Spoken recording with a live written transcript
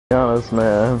honest,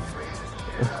 man.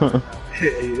 Hey,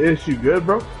 is you good,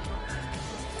 bro?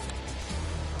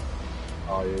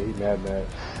 Oh yeah, he mad.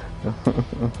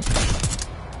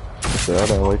 So I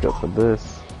didn't wake up for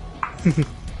this.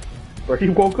 Bro, he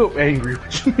woke up angry.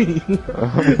 What you mean?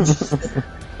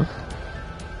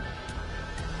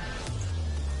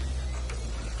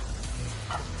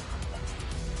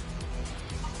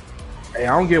 Hey, I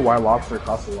don't get why lobster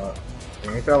costs a lot.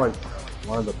 Ain't that like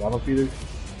one of the bottom feeders?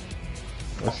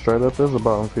 It straight up is a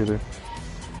bottom feeder.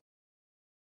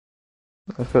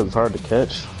 That's because it's hard to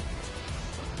catch.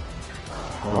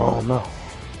 Oh no.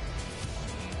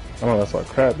 I know that's why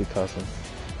crab be tossing.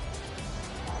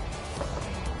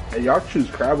 Hey, y'all choose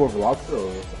crab over lobster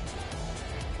or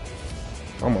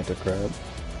I'm with the crab.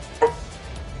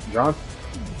 John?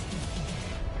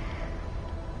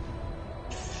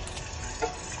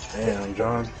 Damn,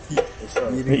 John. What's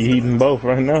up? He eating both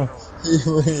right now.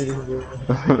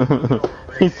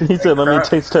 he said, "Let me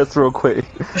taste test real quick."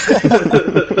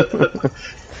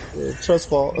 Yeah, trust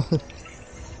fall.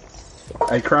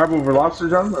 Hey, crab over lobster,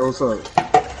 John? Or what's up?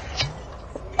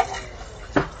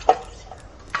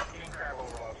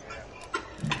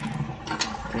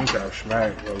 You got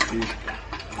smacked, bro. Geez.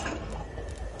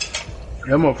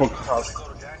 That motherfucker cost.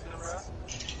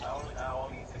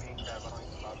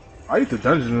 I eat the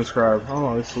Dungeness crab.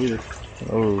 Oh, it's sweet.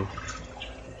 Oh.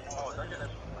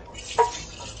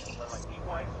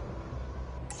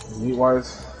 Meat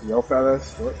wise, yo fat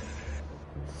ass. What?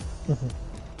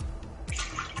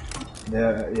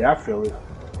 Yeah, I feel it.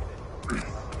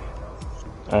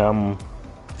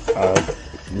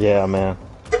 Yeah, man.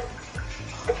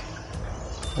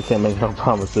 I can't make no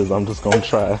promises. I'm just gonna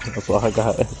try. That's all I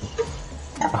got.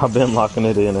 I've been locking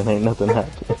it in and ain't nothing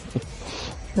happened.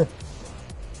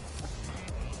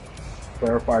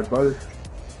 Clarified butter.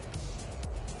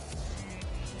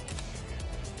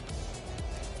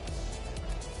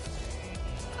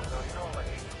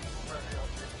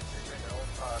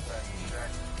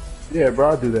 Yeah, bro,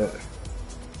 I'll do that.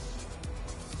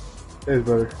 Hey,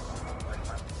 brother.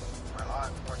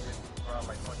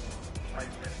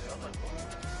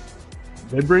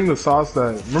 They bring the sauce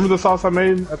that... Remember the sauce I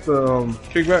made at the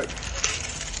kickback?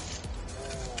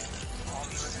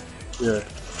 Yeah.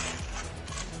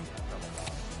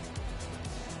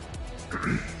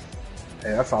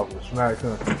 Hey, that sauce was smack,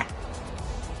 huh?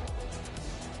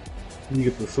 You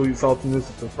get the sweet saltiness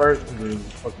at the first, and then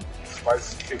fucking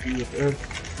spice kick you at the end.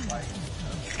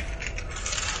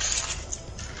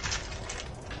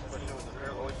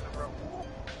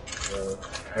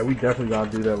 Hey, we definitely gotta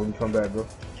do that when we come back, bro.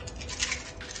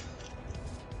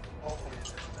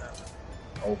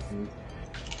 Hopefully.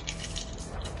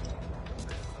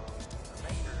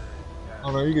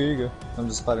 Oh no, you good, you good. I'm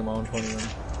just fighting my own 20 right now.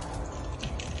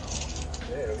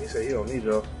 Damn, he said he don't need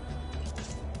y'all.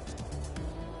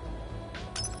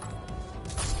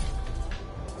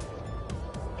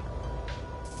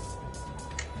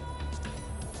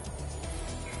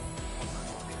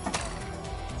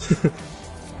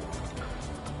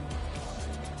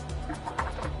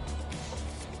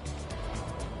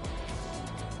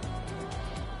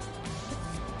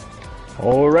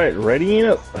 Alright, readying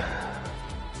up.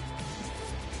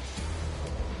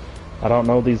 I don't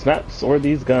know these maps or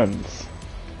these guns.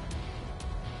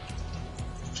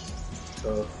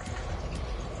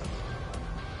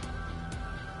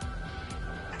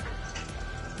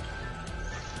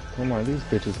 Come on, these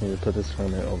bitches need to put this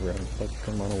tournament over and fuck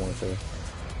them. I don't want to.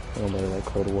 Nobody like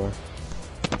Cold War.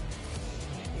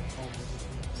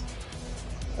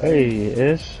 Hey,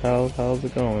 Ish, how's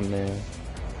it going, man?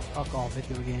 Fuck all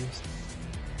video games.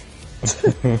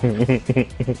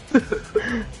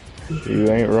 You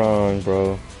ain't wrong,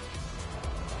 bro.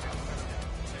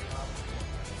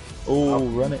 Oh,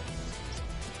 run it.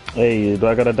 Hey, do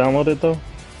I gotta download it though?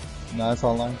 Nah, it's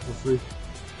online for free.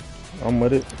 I'm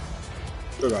with it.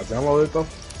 Still gotta download it though?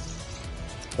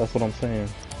 That's what I'm saying.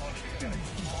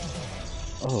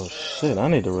 Oh shit, I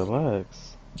need to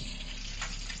relax.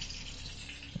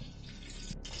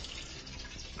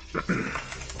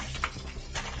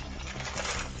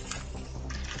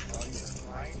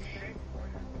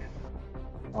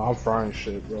 Oh, I'm frying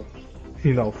shit, bro.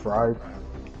 You know, fried.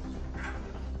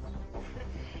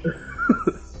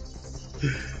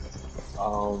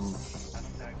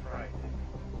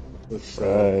 Let's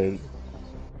Right.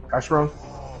 hash brown.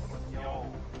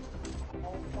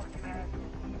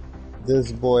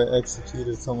 This boy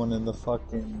executed someone in the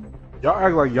fucking... Y'all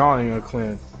act like y'all ain't a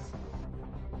clan.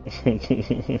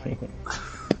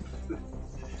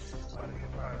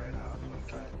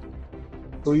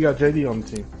 So you got JD on the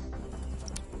team.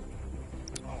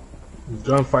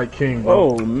 Gunfight King,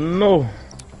 bro. Oh no.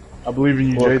 I believe in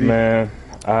you, Look, JD. man,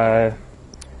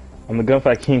 I'm the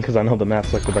gunfight king because I know the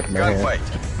map's like the back of my hand.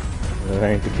 Gunfight. That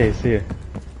ain't the case here.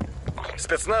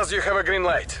 Spetsnaz, you have a green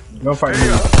light. Gunfight.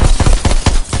 Hurry up.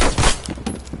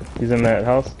 He's in that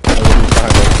house. Oh, he's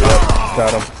behind us. Yep,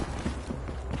 got him.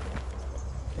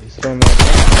 He's still in that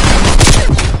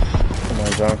house. Come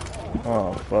on, John.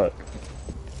 Oh, fuck.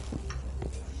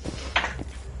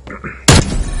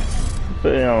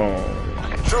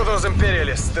 Damn. Show those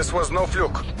imperialists this was no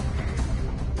fluke.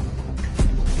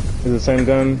 Is the same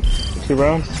gun 2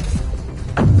 rounds?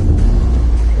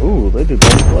 Ooh, they did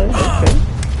that play. Okay.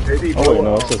 JD, Oh wait,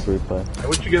 no, it's just replay.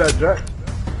 What you get at Jack?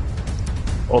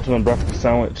 Ultimate breakfast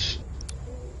sandwich.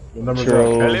 The number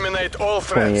Churros. Eliminate all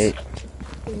threats. 28.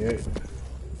 28.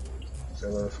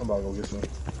 So somebody go get some.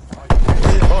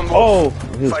 Lone Wolf. Oh,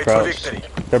 he was Fight for crouched. victory.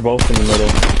 They're both in the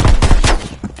middle.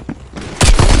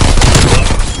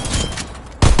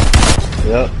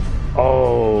 Yep.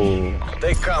 Oh.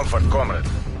 Take comfort, comrade.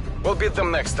 We'll beat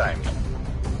them next time.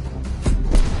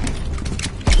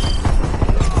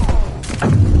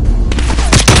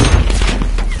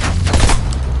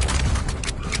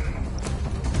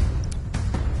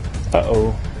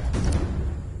 Uh-oh.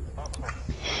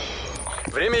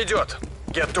 Время идет.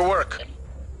 Get to work.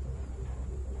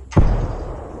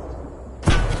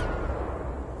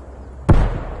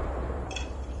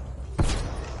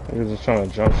 He was just trying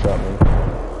to jump shot me.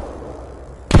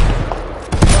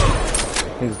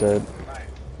 He's dead.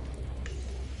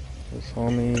 This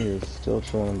homie is still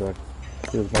chilling back.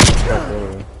 He was back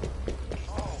earlier.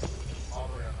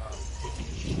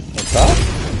 On top?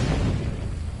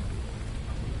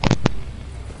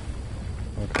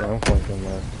 Okay, I'm flanking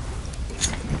left.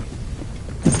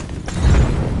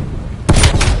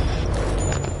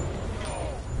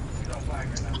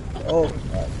 Oh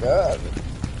my god.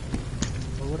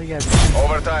 Well, what do you guys do?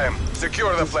 Overtime.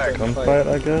 Secure the flag. Gunfight,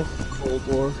 I guess? Cold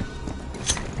War.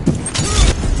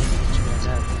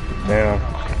 Damn.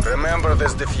 Remember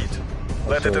this defeat.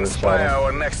 Let it should've inspire shot him.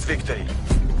 our next victory.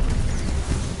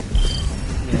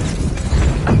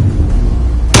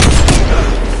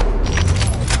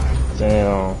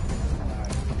 Damn.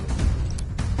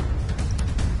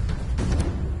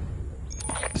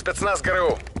 Spetsnaz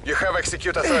ГРУ, you have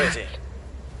execute authority.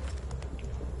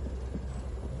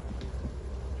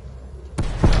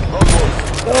 Lone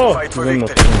Wolf, Oh! fight for He's in the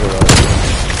victory. finger row.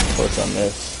 Of course I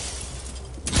missed.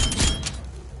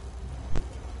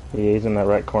 Yeah, he's in that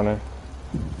right corner.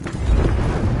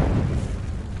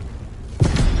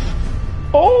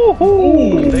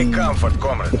 Oh! Take comfort,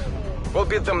 comrade. We'll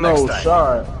beat them next No time.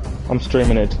 shot. I'm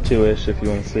streaming it to 2-ish if you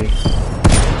want to see.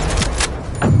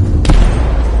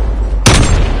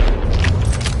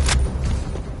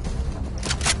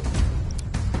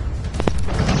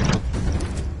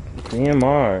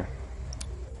 DMR.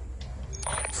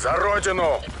 За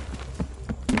родину!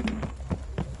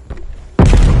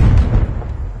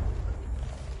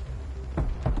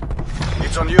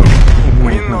 It's on you.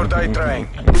 Win or die trying.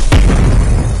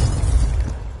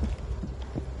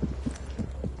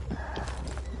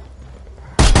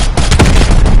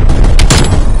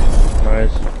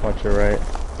 Nice. Watch your right.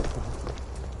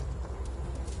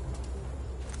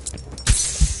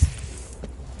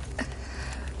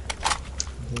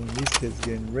 Damn, these kids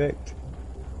getting wrecked.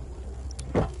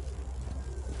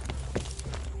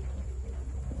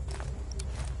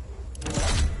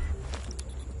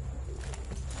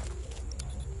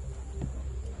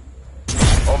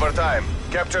 Overtime.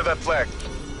 Capture that flag.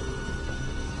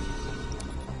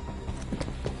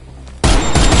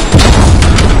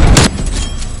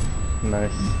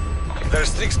 Nice. Their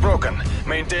streak's broken.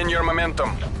 Maintain your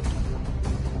momentum.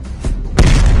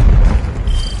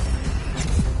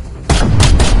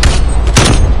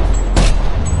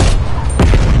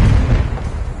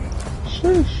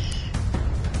 Sheesh.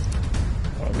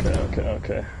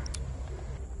 Okay.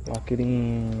 Lock it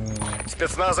in.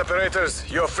 Spetsnaz operators,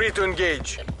 you're free to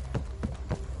engage.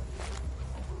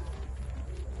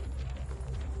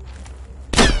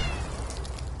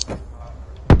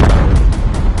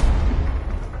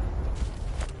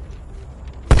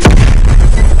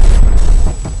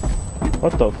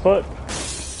 What the fuck?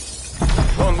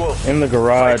 Lone Wolf, In the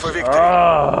garage. Fight for victory.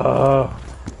 Ah.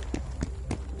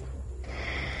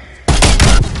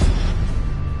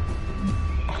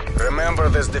 Remember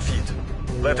this defeat.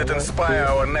 Let it inspire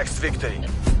our next victory.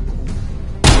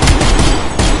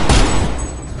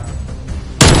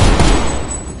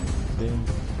 Damn.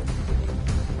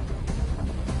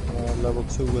 Level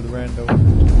 2 with Rando.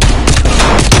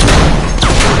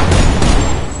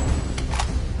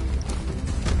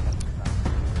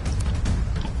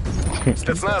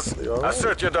 Spetsnaz,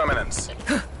 assert your dominance.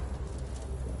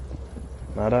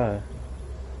 Not I.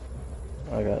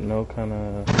 I got no kind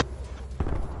of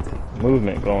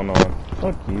movement going on.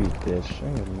 Fuck you, bitch.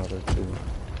 I'm your mother too.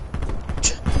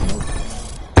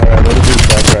 Alright, what is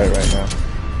back right now?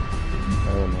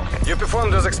 I don't know. You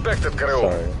performed as expected, Karel.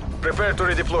 Sorry. Prepare to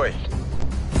redeploy.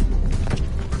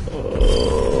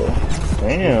 Oh,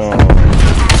 damn.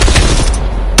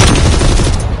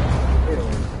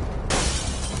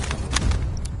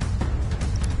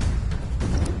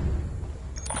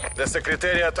 The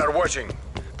Secretariat are watching.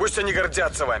 Пусть они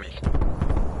гордятся вами.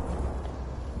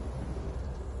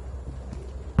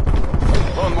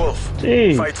 Lone Wolf,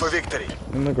 Jeez. fight for victory.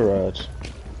 In the garage.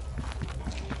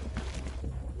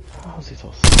 How is he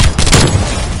so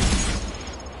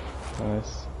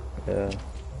nice? Yeah.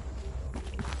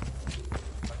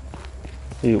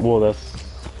 Well, that's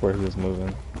where he was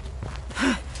moving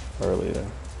earlier.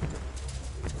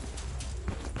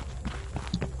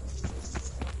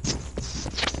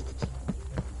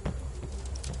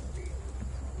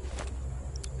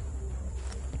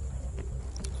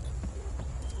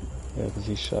 Yeah, because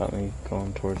he shot me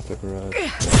going towards the garage.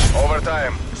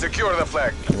 Overtime. Secure the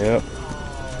flag. Yep.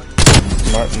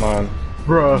 Smart man.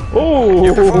 Bruh. Oh!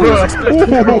 You performed as expected,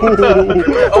 Karel.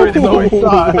 Prepare to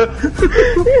redeploy.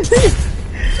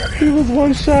 He was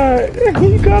one shot.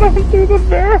 He got him through the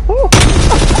barrel.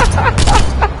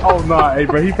 Oh nah, hey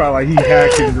bro, he probably like he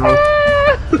hacking, bro.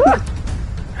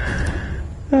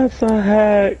 That's a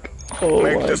hack. Oh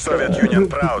Make my the Soviet God. Union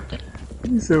proud.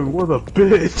 He said, "What a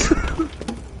bitch."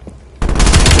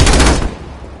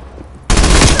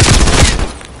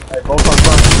 Hey, both on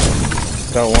front.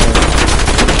 Got one.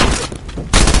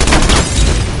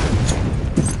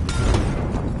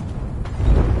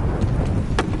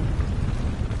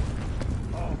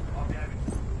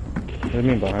 What do you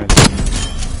mean behind?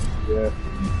 Yeah.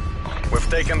 We've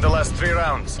taken the last 3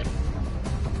 rounds.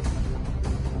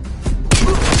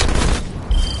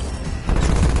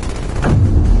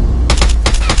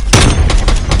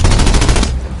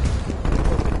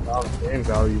 Game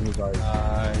value was like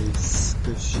Nice.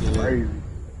 Good shit. crazy.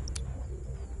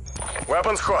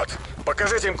 Weapons hot.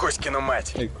 Покажите им Коськину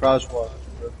мать. Hey, crouch walk.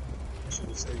 Should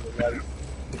have saved your life.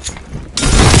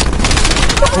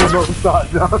 Oh no, stop,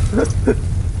 John.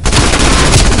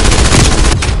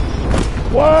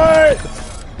 What?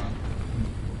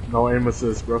 No aim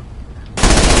assist, bro.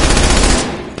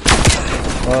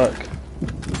 Fuck.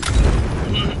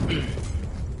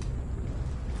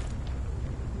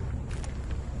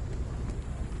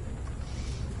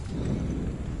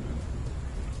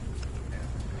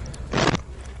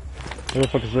 What the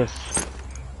fuck is this?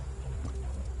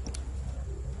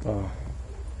 Oh.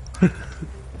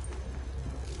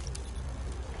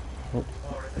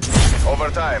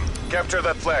 Overtime. Capture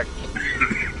that flag.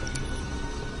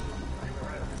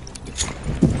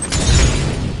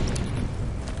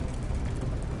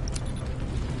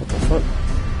 What the fuck?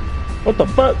 What the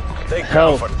fuck? Take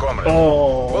Help. comfort, comrade.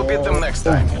 Oh. We'll beat them next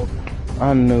time.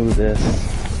 I knew this.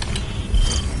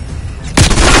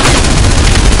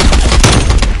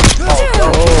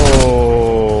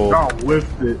 Oh. John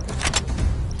whiffed it.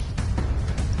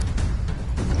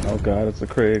 Oh god, it's a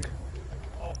Krieg.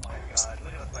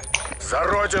 За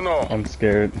родину! I'm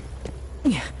scared.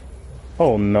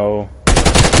 Oh no.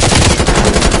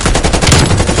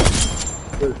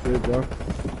 Good shit, John.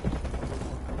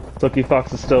 Tucky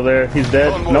Fox is still there. He's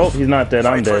dead. Lone Wolf, Nope, he's not dead.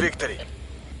 I'm Fight for dead. victory.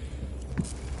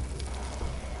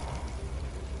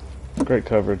 Great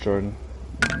cover, Jordan.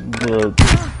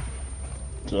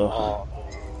 Ugh.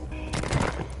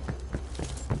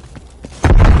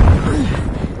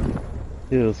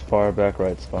 He was far back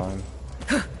right spawn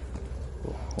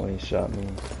when he shot me.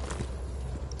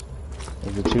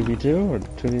 Is it 2v2 or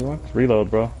 2v1? Reload,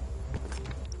 bro.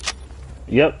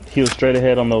 Yep, he was straight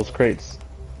ahead on those crates.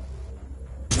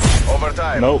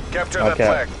 Overtime. Nope. Capture that Okay.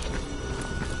 flag.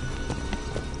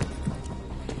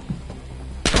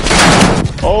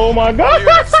 Oh my god!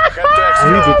 Units had to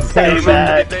execute. Hey, Not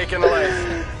back. to be taken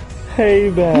alive. Hey,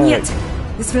 back. Нет,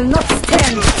 this will not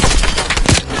stand.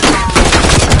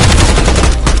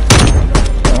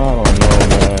 I don't know,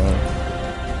 man.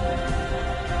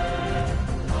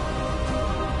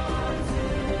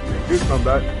 You come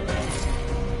back.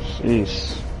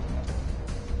 Sheesh.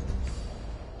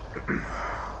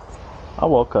 I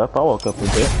woke up a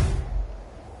bit.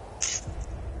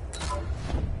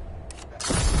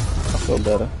 I feel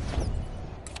better.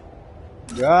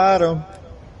 Got him.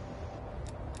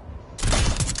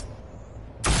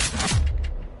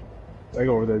 They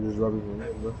go over there just rubbing me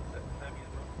in, bro.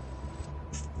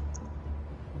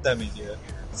 That means yeah.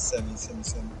 Semi.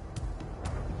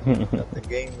 Got the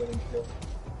game winning kill.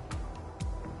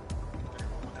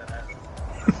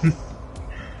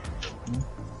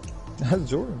 That's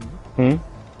Jordan. Hmm?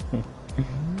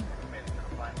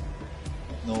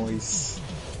 Nice.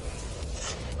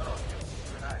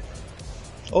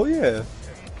 Oh yeah.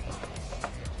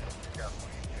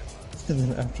 And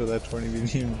then after that 20 we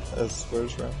need as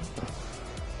first round.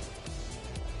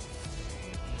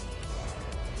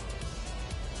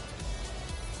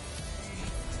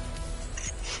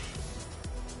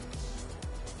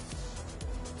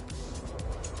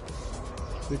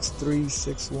 Six three,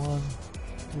 6-1.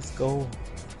 Let's go.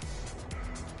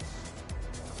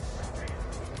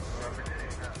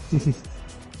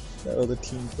 That other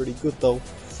team pretty good though.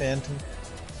 Phantom.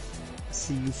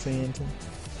 See you, Phantom.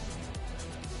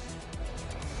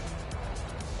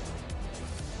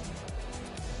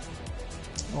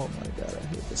 Oh my god, I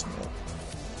hate this map.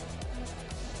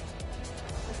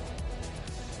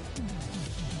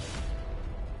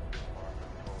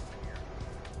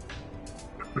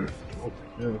 Oh,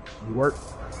 yeah, you work.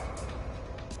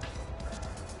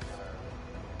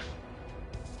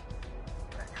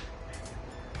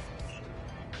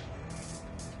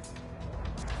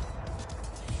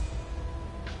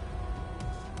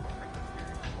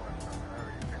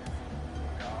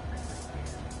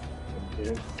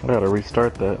 I gotta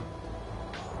restart that.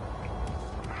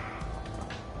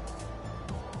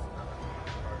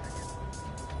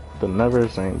 The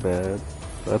Nevers ain't bad.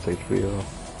 That's HBO.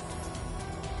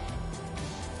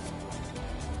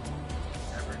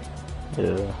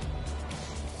 Yeah.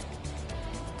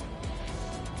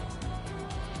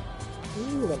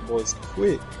 Ooh, that boy's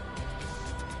quick.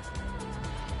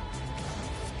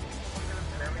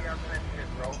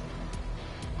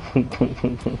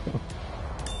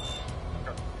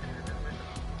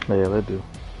 Yeah, they do.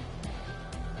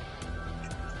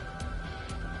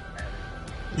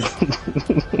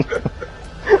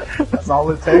 That's all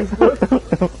it takes.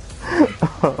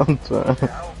 I'm trying.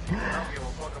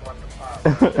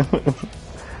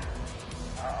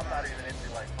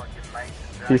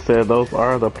 He said those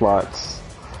are the plots.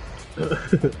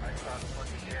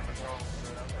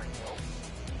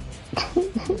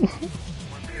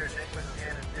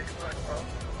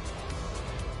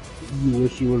 You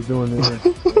wish you was doing it.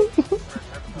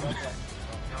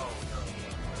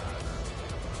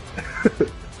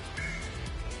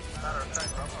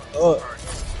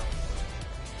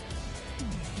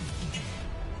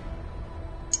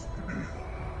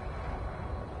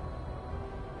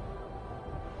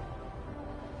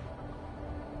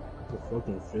 The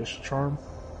fucking fish charm.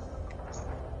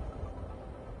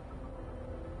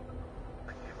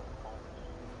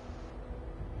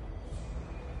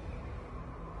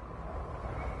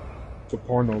 It's a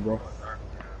porno, bro.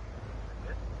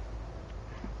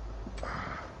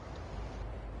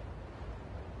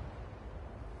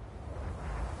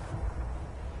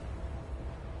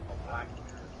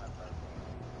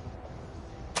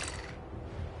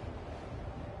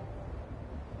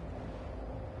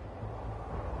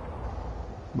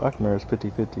 Black Mirror is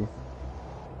 50-50.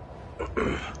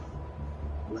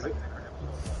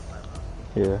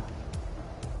 Yeah.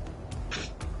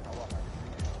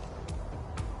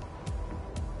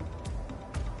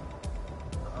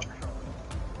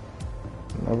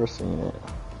 Never seen it.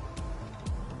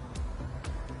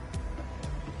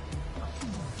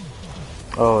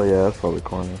 Oh yeah, that's probably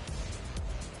corny.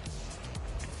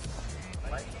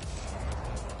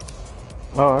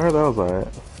 Oh, I heard that was alright.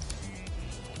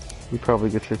 You probably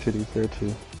get your titties there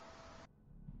too.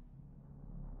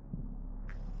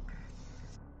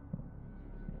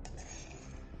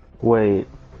 Wait,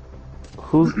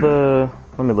 who's the?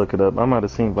 Let me look it up. I might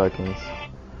have seen Vikings.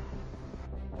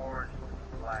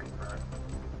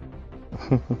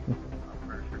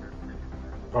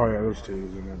 Oh yeah, there's two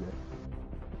in there, bro.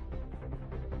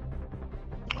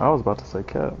 I was about to say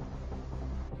Cap.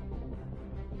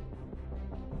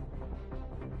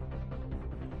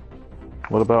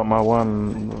 What about my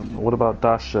one? What about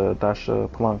Dasha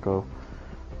Polanco?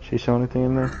 She show anything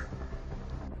in there?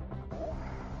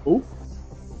 Ooh.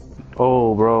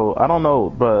 Oh, bro, I don't know,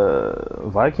 but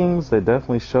Vikings, they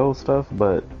definitely show stuff,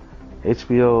 but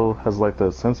HBO has like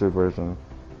the censored version.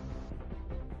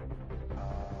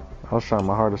 I was trying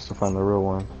my hardest to find the real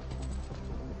one.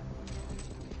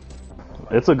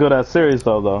 It's a good ass series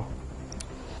though.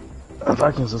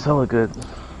 Vikings is hella good.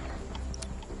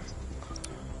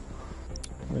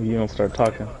 Maybe you don't start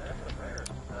talking.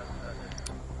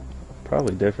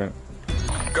 Probably different.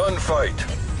 Gunfight.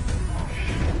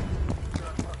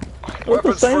 What's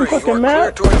the same Free. fucking You are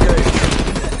map? clear to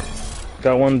engage.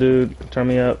 Got one dude, turn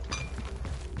me up.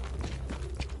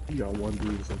 You got one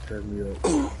dude that's tear me up.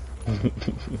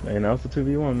 Hey, now it's a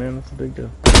 2v1, man. That's a big deal.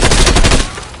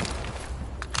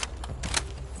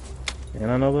 And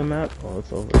I know the map. Oh,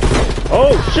 it's over.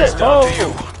 Oh shit! It's down to Oh!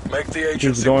 you. Make the He's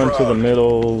agency going to the proud.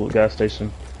 middle gas station.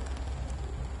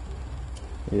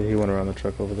 Yeah, he went around the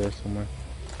truck over there somewhere.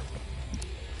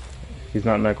 He's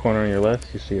not in that corner on your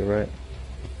left. You see it, right?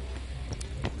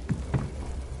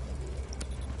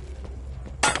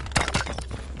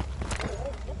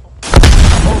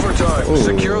 Overtime. Ooh,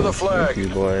 Secure the flag. Thank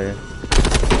you, boy.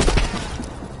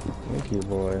 Thank you,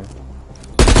 boy.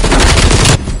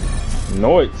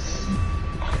 Noise.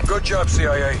 Good job,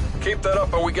 CIA. Keep that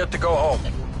up and we get to go home.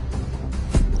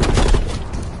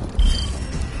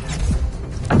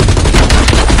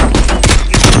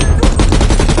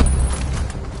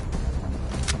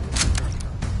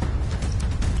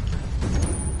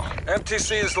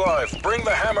 MTC is live. Bring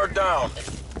the hammer down.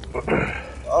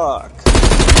 Fuck.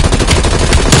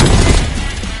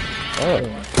 Oh.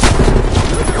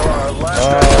 You're our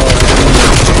last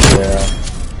Yeah.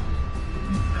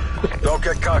 Don't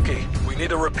get cocky. We need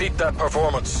to repeat that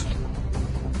performance.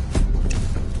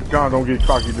 John, don't get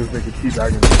cocky, just make a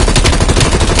teabagging.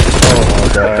 Oh my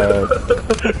god.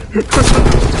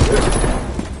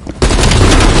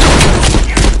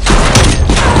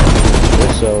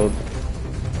 This showed.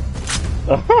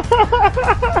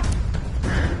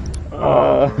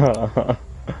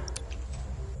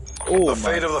 The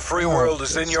fate of the free world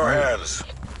is in your hands.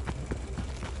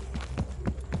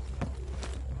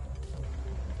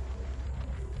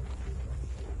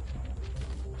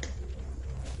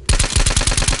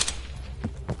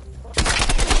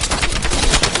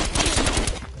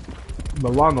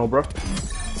 Milano, bro.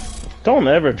 Don't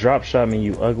ever drop shot me,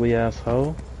 you ugly ass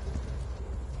hoe.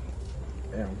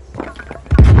 Damn.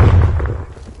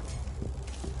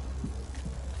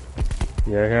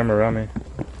 Yeah, I hear him around me.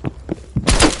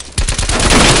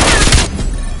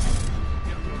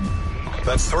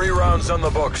 That's 3 rounds on the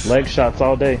books. Leg shots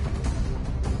all day.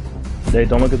 Hey,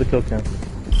 don't look at the kill cam.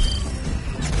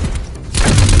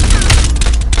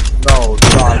 No,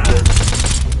 stop it.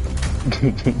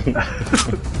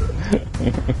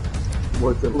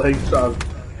 What's the leg shot?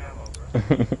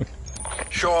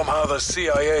 Show them how the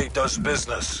CIA does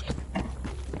business.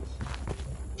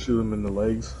 Shoot him in the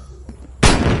legs.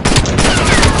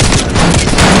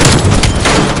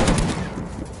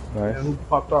 Nice. And who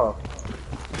popped off?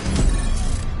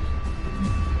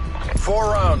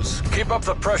 4 rounds. Keep up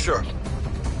the pressure.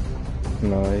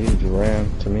 No, he just ran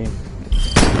to me.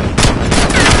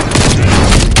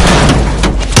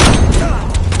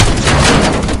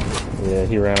 Yeah,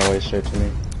 he ran away straight to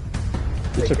me.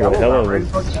 He took a hell of a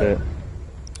shit.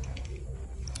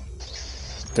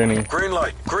 Stinny. Green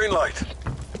light. Green light.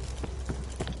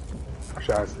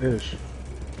 Shots ish.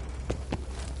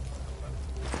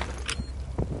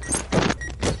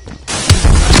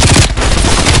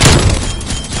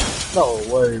 No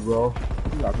way, bro.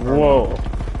 Whoa.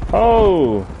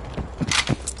 Oh!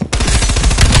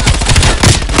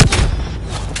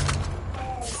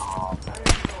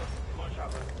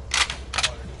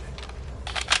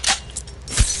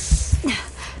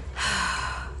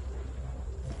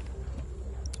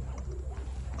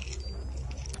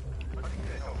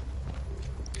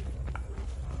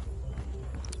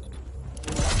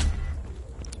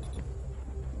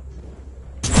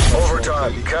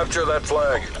 Overtime. Capture that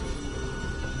flag.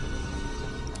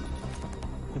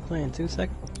 You're playing 2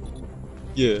 seconds?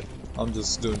 Yeah, I'm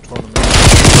just doing tournament.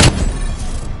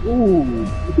 Ooh.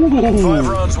 5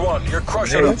 rounds won. You're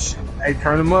crushing them. Hey,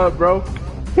 turn him up, bro.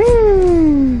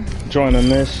 Joining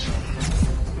this.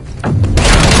 That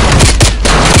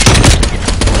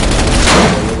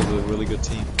was a really good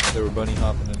team. They were bunny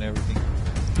hopping and everything.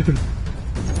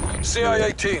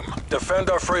 CIA team, defend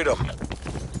our freedom.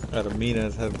 I had a mean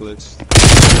ass head glitch.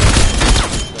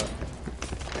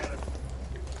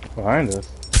 Behind us.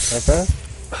 That fast?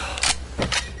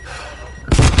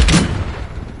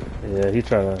 Yeah, he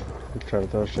tried to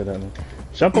throw shit at me.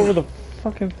 Jump over the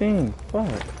fucking thing. Fuck.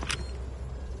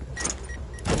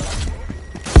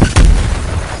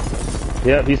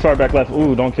 Yeah, he's far back left.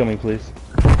 Ooh, don't kill me, please.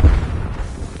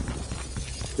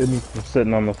 I'm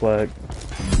sitting on the flag.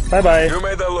 Bye bye. You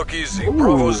made that look easy.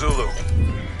 Bravo Zulu.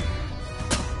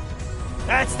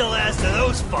 That's the last of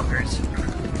those fuckers.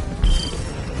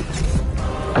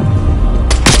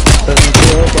 7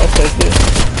 kills, I'll take it.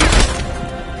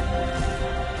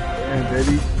 And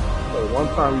baby, for one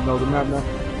time you know the map now.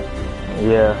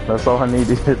 Yeah, that's all I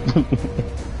needed. That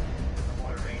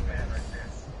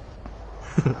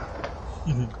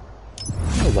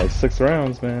was like 6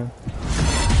 rounds, man.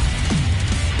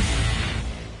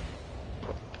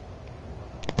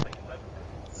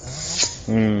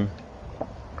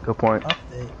 Good point.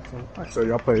 So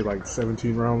y'all played like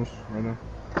 17 rounds right now.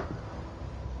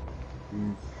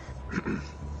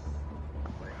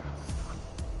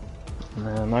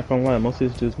 Man, I'm not gonna lie, most of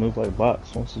these dudes move like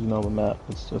bots. Once you know the map,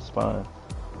 it's just fine.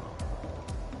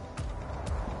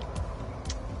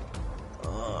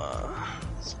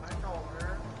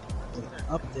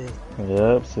 Update.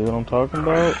 Yep, see what I'm talking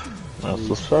about? That's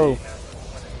the show.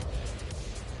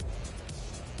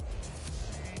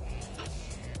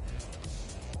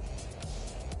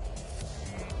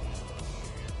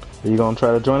 Are you gonna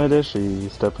try to join a dish, or you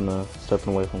stepping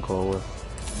away from Cold War?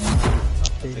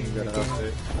 Think that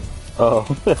update. Oh.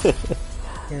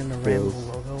 Getting the Rambo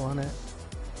logo on it.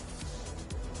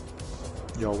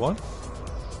 Y'all won?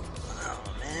 Oh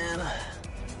man.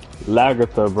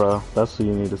 Lagertha, bro. That's what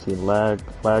you need to see.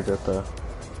 Lagertha.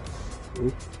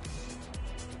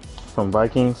 From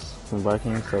Vikings.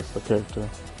 That's the character.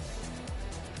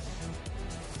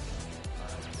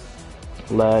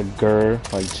 Lager,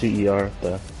 like G-E-R,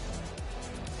 the.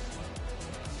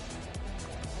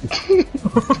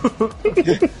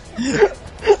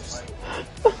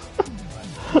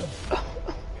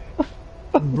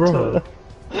 Bro.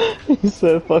 He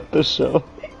said, fuck the show.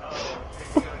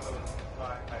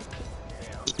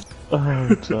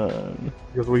 Oh, John.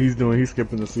 Guess what he's doing? He's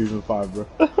skipping the season 5, bro.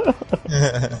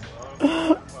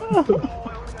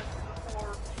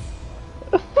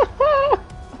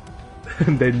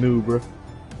 They knew, bro.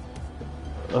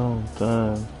 Oh,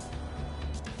 damn.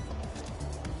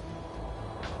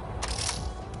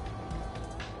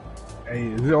 Hey,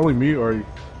 is it only me or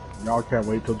y'all can't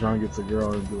wait till John gets a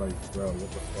girl and be like, bro, what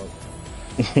the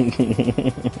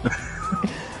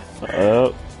fuck?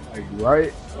 Oh, Like,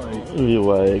 right? Like, you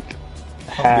like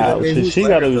how?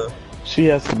 She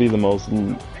has to be the most.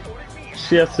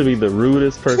 She has to be the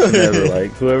rudest person ever.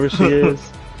 Like whoever she is,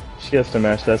 she has to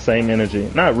match that same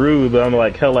energy. Not rude, but I'm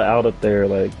like hella out up there.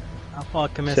 Like she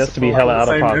has to be hella out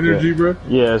of same pocket. energy, bro.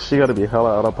 Yeah, she got to be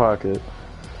hella out of pocket.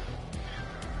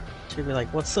 She'd be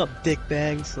like, "What's up, dick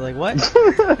bags?" Like what?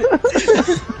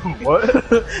 What?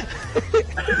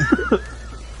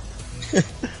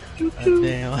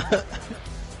 Damn.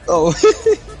 Oh.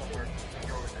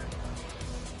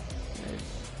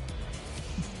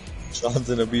 John's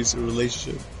in an abusive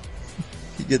relationship.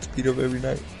 He gets beat up every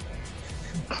night.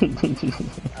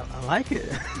 I like it.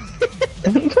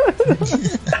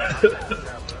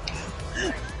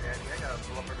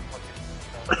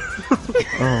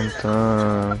 Oh,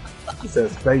 God. He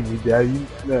said, "Spank me, daddy."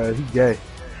 Yeah, he gay.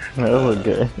 That was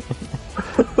gay.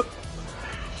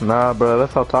 Nah, bro,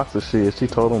 that's how toxic she is. She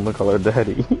told him to call her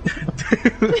daddy.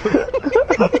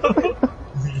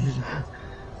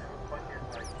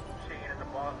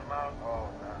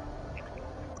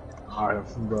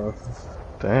 Alright, bro.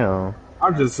 Damn.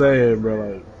 I'm just saying, bro.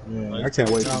 Like, man, I can't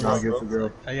wait till John gets a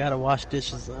girl. I gotta wash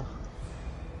dishes though.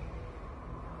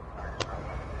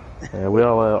 Yeah, we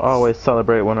all always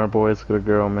celebrate when our boys get a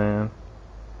girl, man.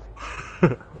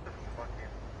 I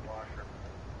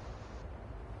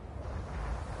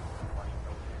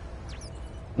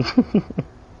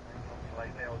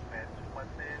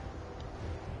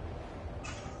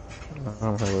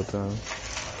don't have a time.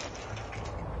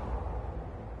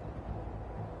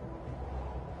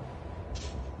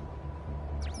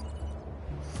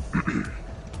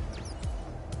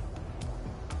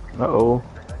 Uh-oh.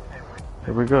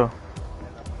 Here we go.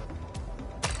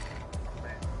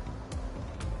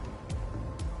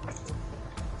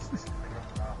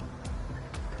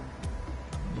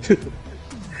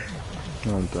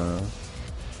 I'm done.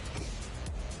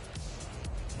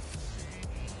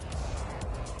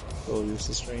 Oh, you're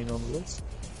the strain on the list?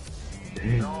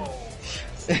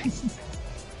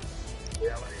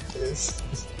 Yes.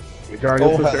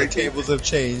 Oh, how the tables have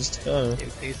changed.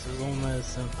 Taste his own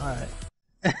medicine. Alright.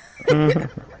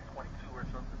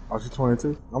 Oh, she's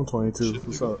 22? I'm 22.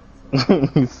 What's up?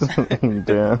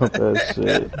 Damn, that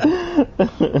shit.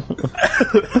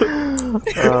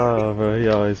 Oh, bro, he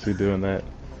always be doing that.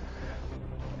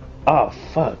 Oh,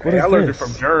 fuck. What Hey, is I learned this? it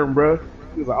from Germ, bro.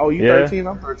 He was like, "Oh, you Yeah. 13?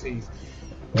 I'm 13."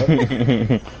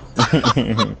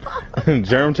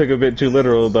 Germ took a bit too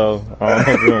literal, though. I don't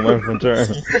know if you don't learn from Germ.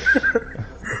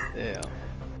 Yeah.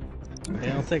 They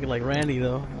don't take it like Randy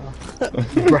though.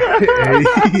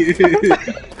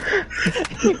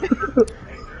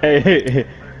 Hey,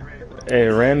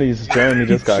 Randy's Germ, he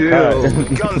just got caught.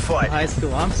 Gunfight. High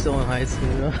school. I'm still in high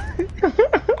school though.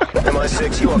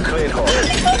 MI6, you are cleared hot.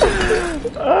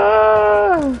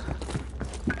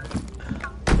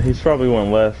 He's probably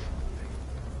one left.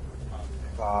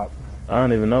 Stop. I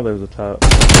don't even know there's a top.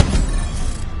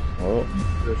 Oh.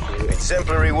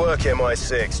 Exemplary work,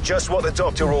 MI6. Just what the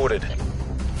doctor ordered.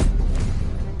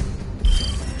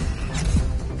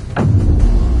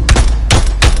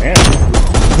 Man.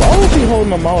 Wow. Why was he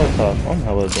holding a Molotov? I'm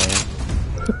hella dumb.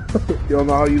 You don't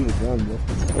know how to use a gun, bro.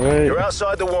 Right? You're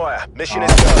outside the wire. Mission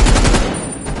is go.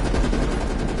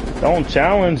 Don't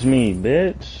challenge me,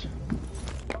 bitch.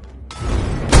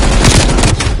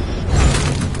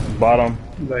 Bottom.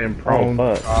 Laying prone.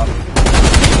 Oh, fuck.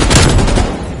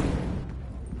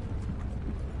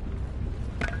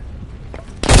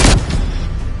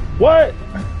 What?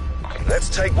 Let's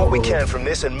take what we can from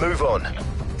this and move on.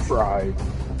 Fried.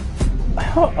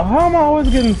 How am I always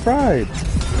getting fried?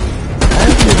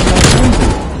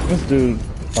 This dude.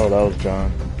 Oh, that was John.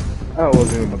 That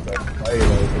wasn't even the best play,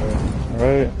 though, bro.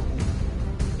 Right?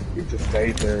 He just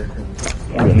stayed there.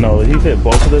 No, he hit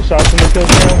both of the shots in the kill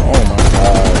cam? Oh my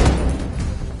god.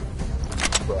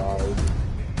 Fried.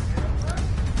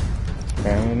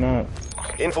 Apparently not.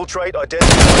 Infiltrate,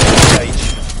 identify, engage.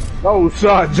 No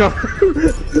shot, John.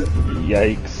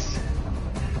 Yikes.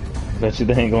 Bet you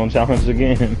they ain't gonna challenge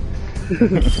again.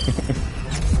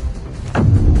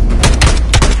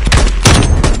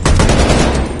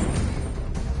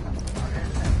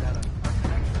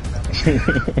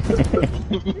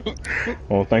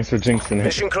 Well, thanks for jinxing it.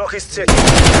 Mission clock is ticking.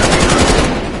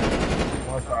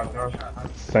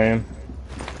 Same.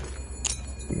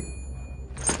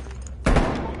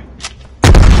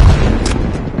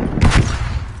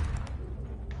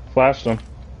 Flashed him.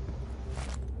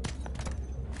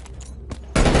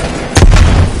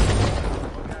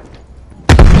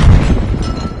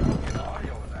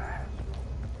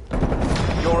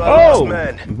 You're our Oh! last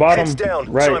man. Bottom Heads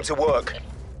down. right. Time to work.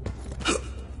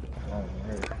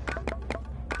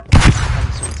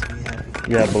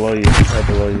 Yeah, below you. Right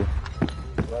below you.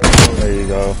 There you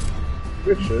go.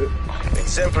 Good shit.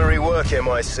 Exemplary work,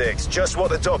 MI6. Just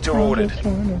what the doctor ordered. He's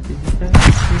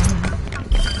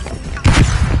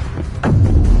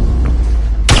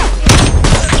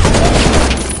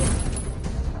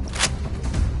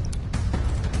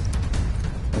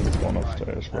going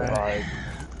upstairs, bro. Fried.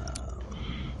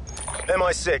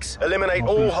 MI6, eliminate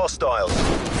all hostiles.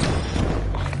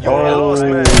 You're our last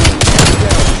man.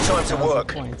 Time to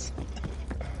work. Points.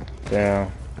 Yeah.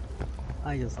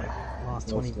 I just like lost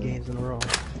 20 games in a row.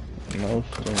 No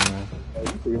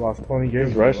shit. We lost 20 games.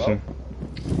 He's rushing.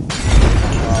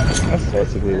 That's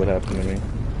basically what happened to me.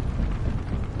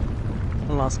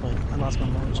 I lost my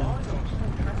mojo.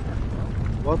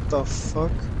 What the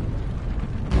fuck?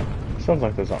 Sounds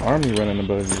like there's an army running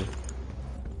above you.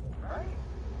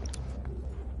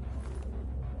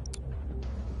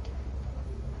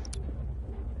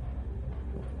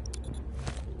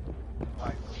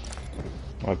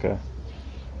 Okay.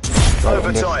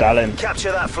 Overtime. Stalin.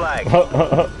 Capture that flag.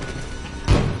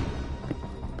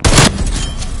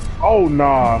 Oh,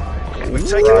 nah. We've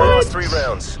taken the last 3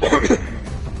 rounds.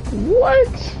 What?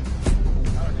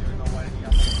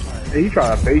 Hey, he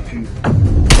trying to bait you.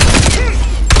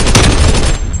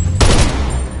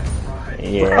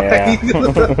 Yeah.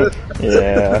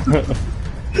 Yeah.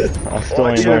 I still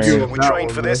ain't Alright, learned. we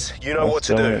trained for this. You know what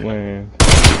to Still ain't do. learned.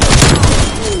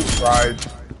 Fried.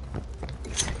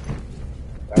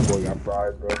 That boy got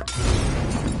fried, bro.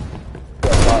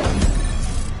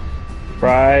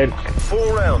 Fried.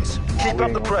 4 rounds. Keep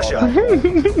up the pressure.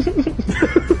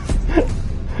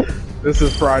 This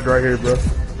is fried right here, bro.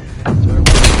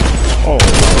 Oh my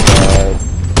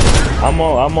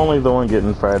god. I'm only the one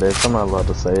getting Friday, so I'm not allowed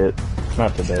to say it.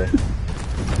 Not today.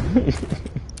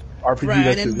 RPG Right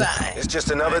that and shit. back. It's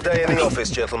just another day in the office,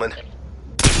 gentlemen.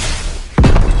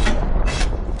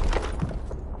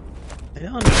 I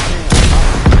don't understand.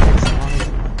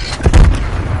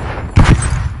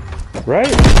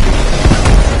 Right?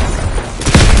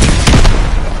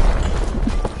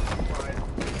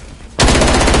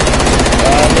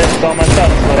 I missed all my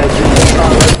shots, but I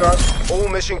did. All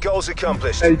mission goals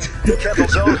accomplished. Hey,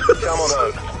 Kettle's on. Come on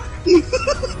home.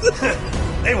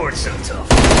 They weren't so tough.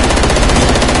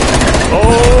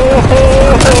 Oh!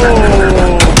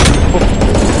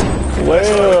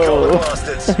 Well.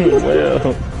 Bastards.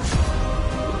 Well.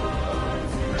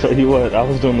 Tell you what, I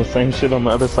was doing the same shit on the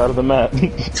other side of the map.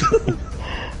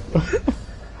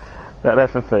 That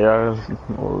FFAR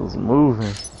was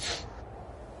moving.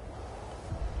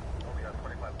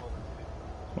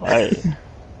 Right.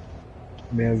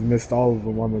 man's missed all of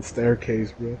them on the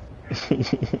staircase, bro.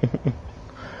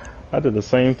 I did the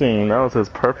same thing. That was his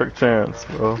perfect chance,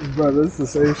 bro. Bro, this is the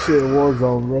same shit in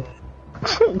Warzone, bro.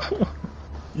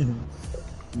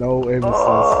 No aim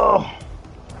assist.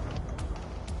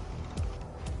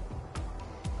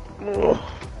 Oh.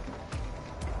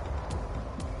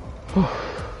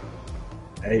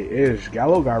 Hey, Ish,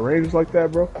 Gallo got range like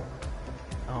that, bro?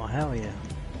 Oh, hell yeah.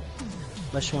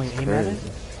 Unless you want to aim at it.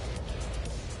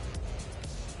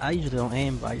 I usually don't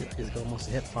aim, but I just go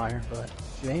mostly hip fire. But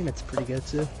if you aim, it's pretty good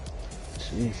too.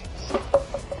 Jesus.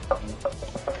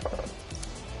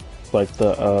 Like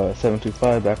the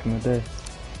 725 back in the day.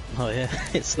 Oh yeah,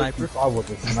 it's sniper. I was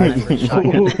a sniper.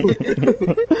 Shotgun.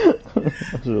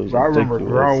 I remember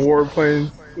ground war playing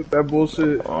with that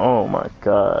bullshit. Oh my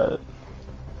god.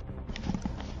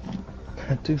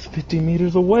 That dude's 50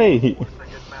 meters away.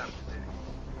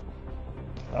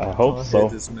 I hope so.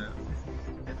 This map.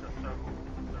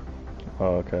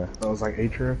 Oh, okay. That was like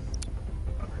Atrium.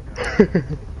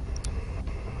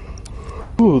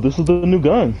 Ooh, this is the new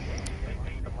gun.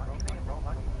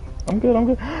 I'm good, I'm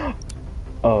good.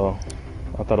 Oh,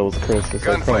 I thought it was Chris. It's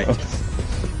like Gunfight.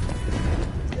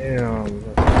 Damn.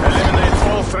 Eliminate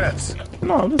all threats.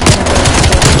 No, I'm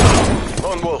just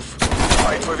Lone Wolf,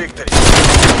 fight for victory.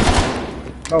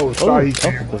 Oh, sorry, he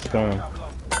can't. this gun.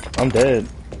 I'm dead.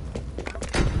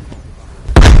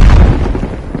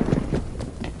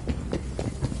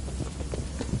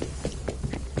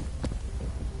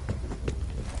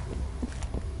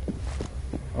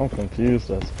 I'm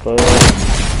confused as fuck.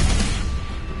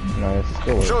 Nice.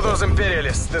 Go Show those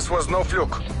imperialists this was no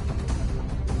fluke.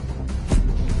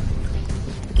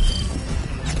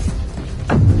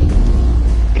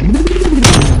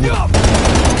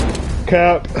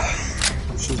 Cap.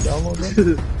 Should download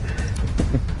that?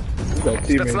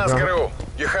 Spetsnaz GRU,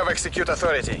 you have execute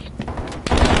authority.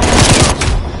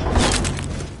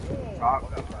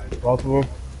 Both of them.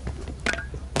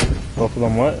 Both of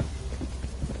them what?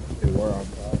 They were on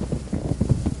top.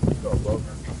 So both.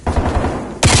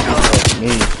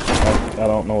 Me. I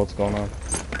don't know what's going on.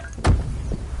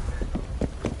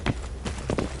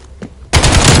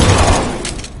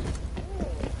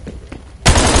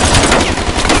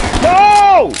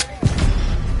 No!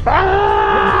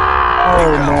 Ah!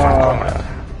 Oh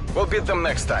no. We'll beat them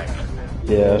next time.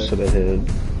 Yeah, I should have hit.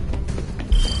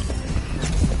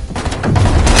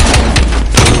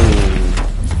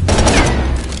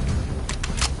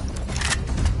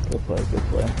 Good play, good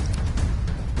play.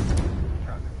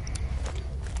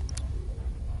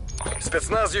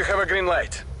 Spetsnaz, you have a green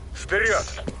light.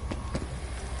 Вперед!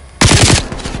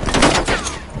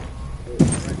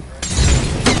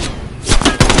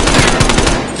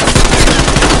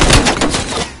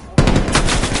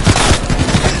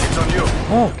 It's on you.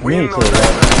 Oh, Win me or too.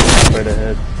 die. Right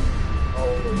ahead.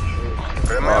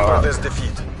 Remember this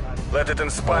defeat. Let it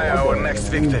inspire our next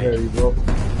victory. There you go.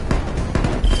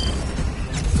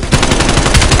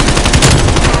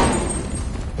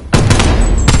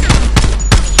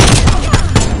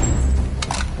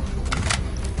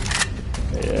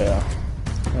 Yeah.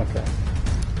 Okay.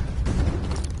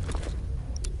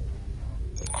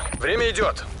 Время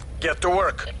идет. Get to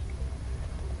work.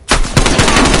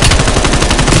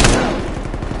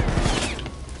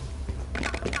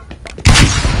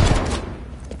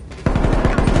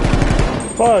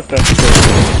 Fuck, that's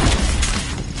good.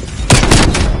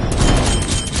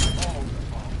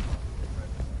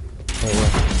 Oh,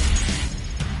 yeah.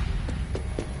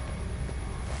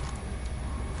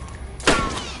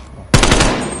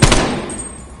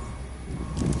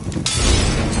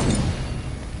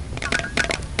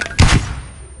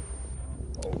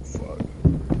 Oh fuck.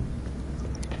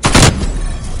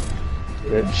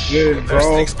 Bitch. Good, Their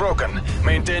bro. stick's broken.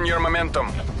 Maintain your momentum.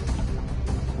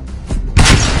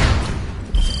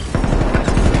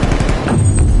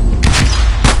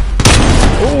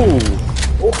 Ooh!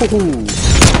 Ooh!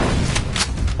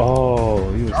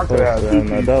 Oh, he was close to having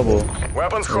that double.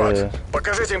 Weapons hot. Yeah.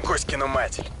 Покажите им Коськину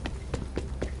мать.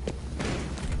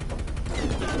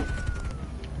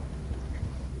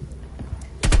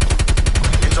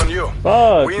 It's on you.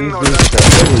 Fuck! Win These or dudes die.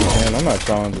 are heavy, man. I'm not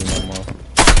challenging no more.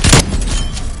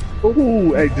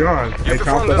 Ooh, hey John. You Hey,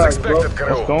 performed counter as back, bro. expected,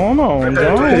 What's Karol. going on,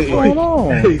 Prepare John? to What's deploy. going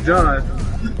on? Hey John.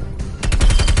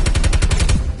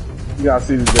 You gotta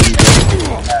see this baby.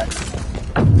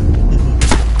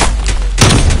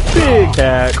 Big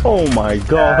hack! Oh my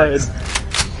god!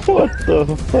 What the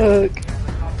fuck?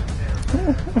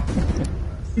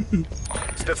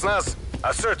 Spetsnaz,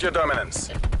 assert your dominance.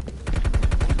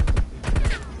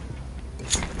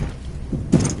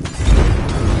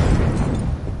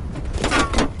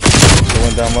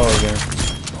 Going down low again.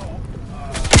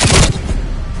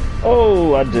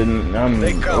 Oh, I didn't.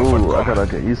 They come for Ooh, I cover.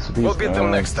 gotta get used to these We'll beat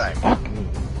them guns. next time. Fuck me.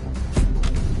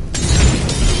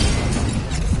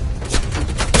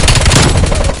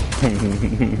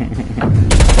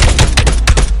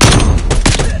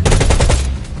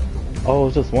 Oh,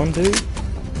 it's just one dude?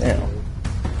 Damn.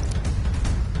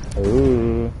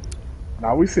 Ooh.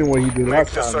 Now we seen what he did Make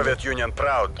last the time. Soviet Union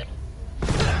proud.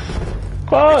 It's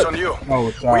Fuck! on you. Oh,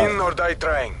 it's Win or die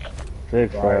trying.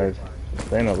 Big Right. flag.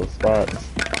 They know the spots.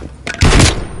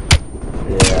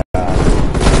 Yeah.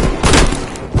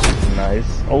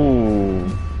 Nice.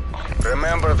 Oh.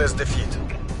 Remember this defeat.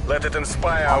 Let it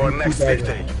inspire our next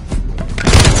victory.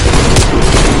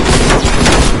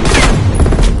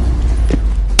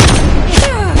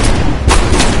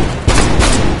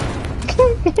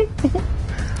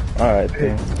 Alright,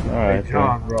 then. Alright, hey,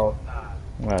 John, bro.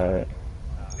 Alright.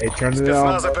 Hey, turn it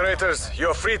down. Spetsnaz operators,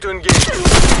 you're free to engage.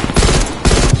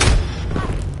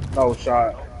 No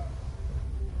shot.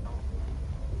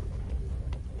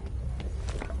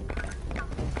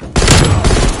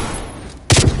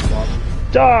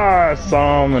 Ah,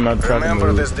 saw him and I tried to Remember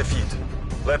move. this defeat.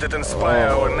 Let it inspire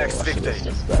our next victory.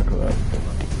 Just back up.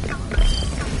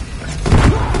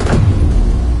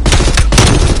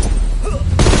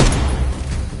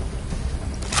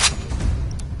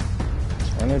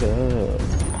 Turn it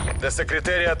up. The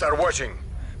Secretariat are watching.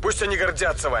 Пусть они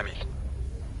гордятся вами.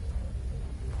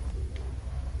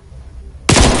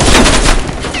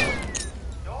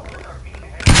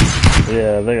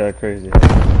 Yeah, they got crazy.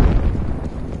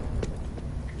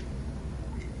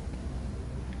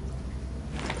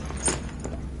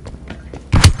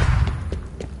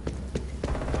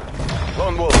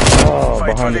 Lone Wolf, Oh,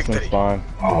 fight for behind us in victory. spawn.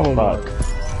 Oh, Fuck.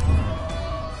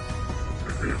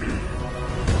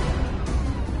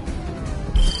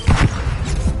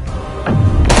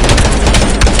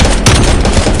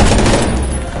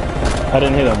 I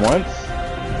didn't hit him once?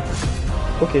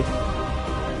 Okay.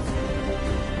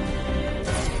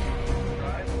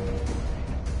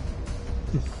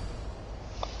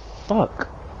 Fuck.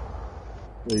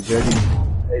 Hey,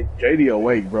 JD. Hey, JD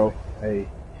awake, bro. Hey.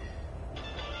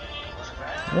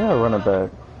 Yeah, run it back.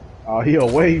 Oh, he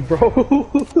awake, bro.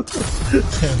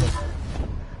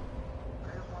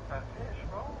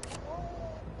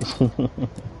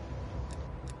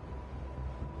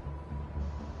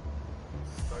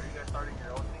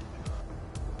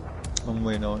 I'm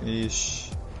waiting on Ish.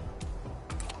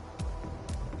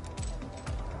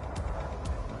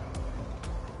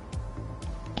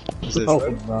 Is this Oh,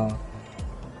 right? no.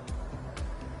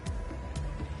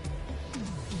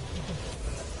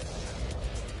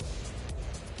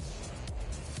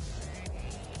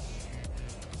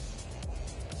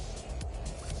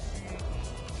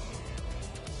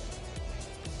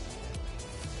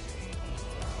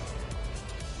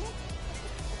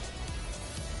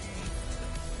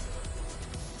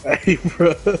 Hey,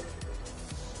 bro.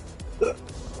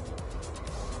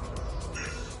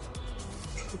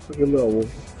 Fucking little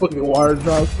fucking water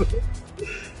drops.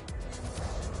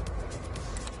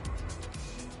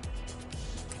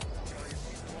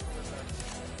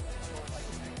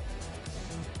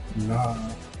 Nah.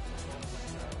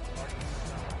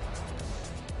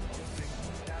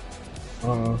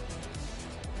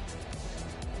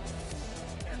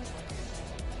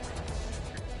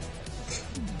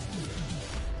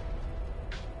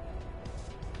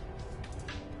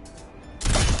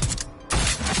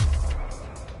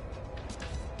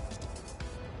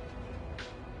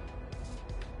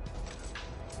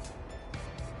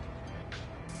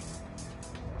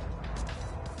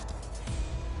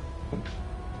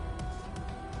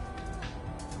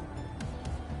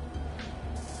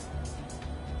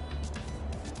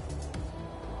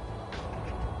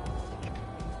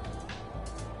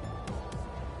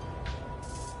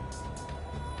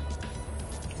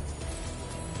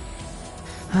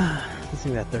 This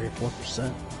thing at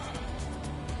 34%.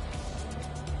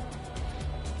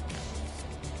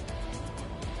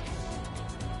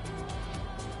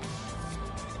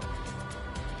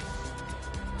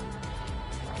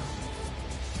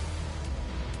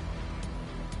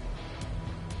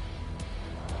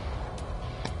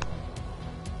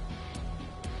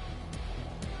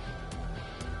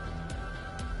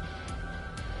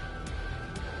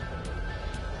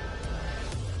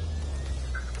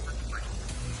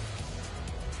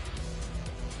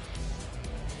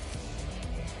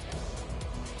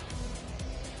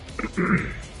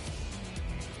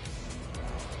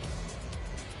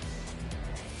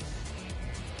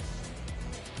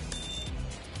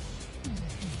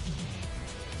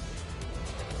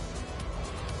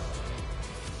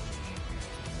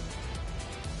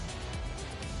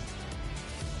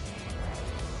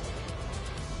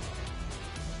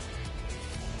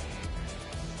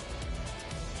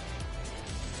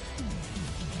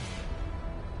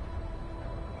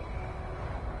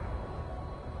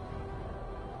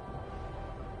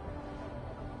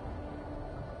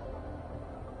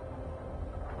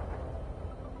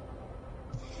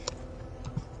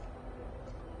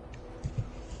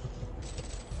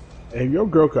 Hey, if your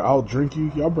girl could out drink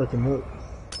you, y'all breaking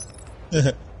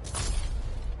up.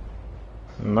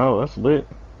 No, that's lit.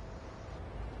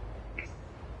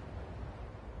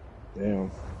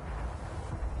 Damn.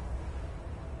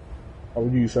 How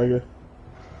would you, Sega?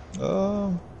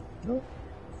 No.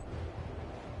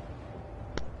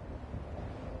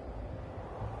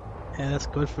 Yeah, that's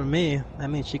good for me. That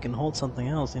means she can hold something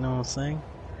else, you know what I'm saying?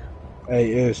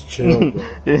 Hey, it's chill, bro.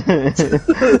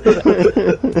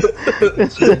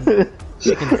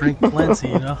 She can drink plenty,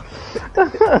 you know?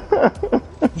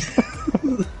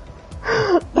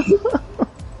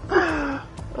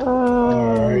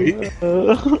 Alright.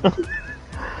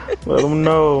 Let them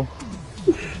know.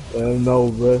 Let them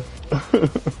know, bro.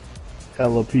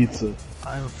 Hella pizza.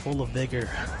 I'm full of vigor.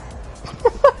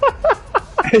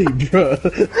 Hey, bro.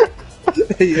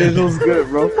 Hey, Angel's good,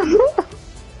 bro.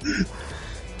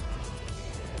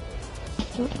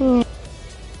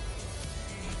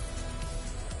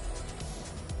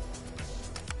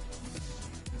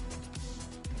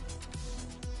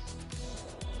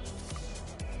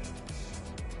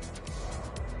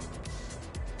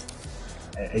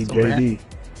 Hey, So JD.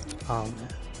 Oh, man.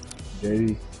 JD.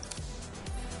 You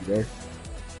there?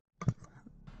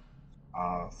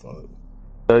 Ah, fuck.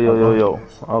 Yo.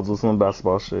 I was listening to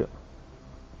basketball shit.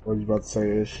 What you about to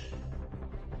say, Ish?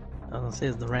 I was gonna say,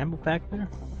 is the Rambo pack there?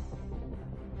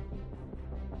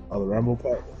 Oh, the Rambo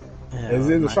pack? Yeah, Is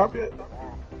it in the nice. shop yet?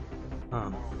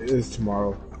 It is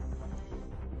tomorrow.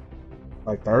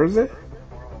 Like Thursday?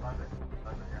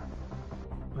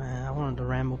 Man, I wanted the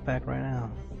Rambo pack right now.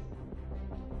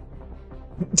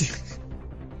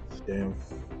 Damn.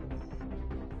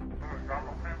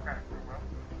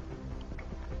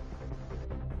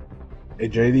 Hey,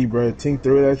 JD, bro, Ting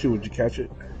threw it at you. Would you catch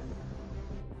it?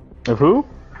 Of who?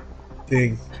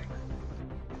 Ting.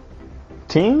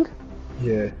 Ting?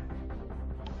 Yeah.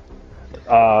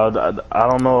 I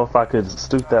don't know if I could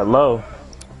stoop that low.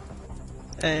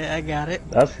 Hey, I got it.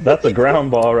 That's a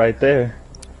ground ball right there.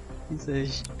 He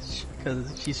says,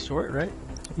 because she's short, right?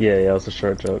 Yeah, it was a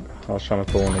short joke. I was trying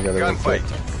to pull one together. Gunfight.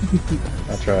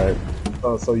 I tried.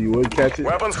 Oh, so you would catch it?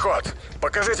 Weapons hot.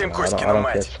 Покажите им I Кузькину don't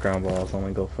мать. catch ground balls. I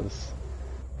only go for this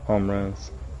home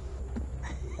runs.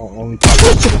 Oh, only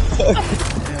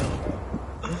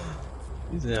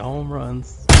He said home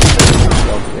runs.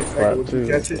 Flat would too. you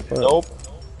catch it? Nope.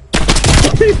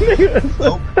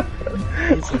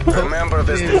 Remember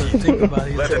this. Think about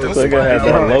it. Let it Looks like I had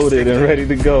that loaded and ready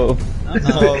to go.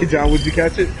 Hey, John, would you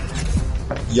catch it?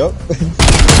 Yup.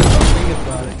 Think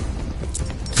about it.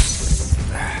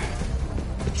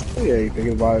 Yeah, you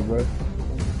thinking about it, bro.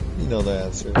 You know the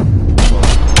answer.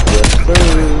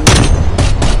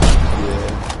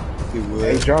 Yeah. You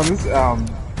Hey, would. John, this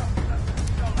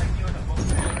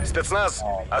Spetsnaz,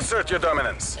 assert your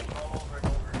dominance.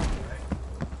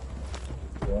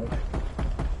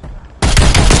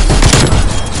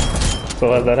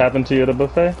 So has that happened to you at a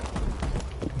buffet?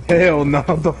 hell no,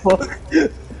 the fuck?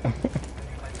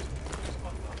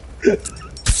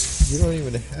 You don't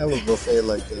even have a buffet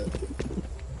like that.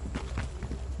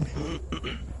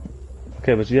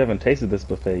 Okay, but you haven't tasted this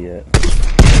buffet yet.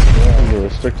 You're a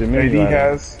restricted menu. JD item.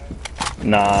 has.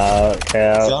 Nah,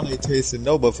 Cap. John ain't tasted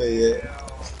no buffet yet.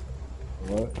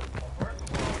 What?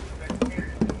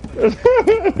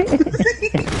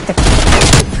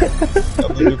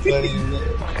 I'm gonna do plenty of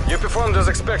that. You performed as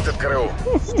expected, crew.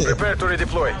 Prepare to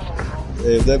redeploy.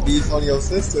 Hey, if that beef on your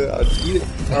sister, I'd eat it.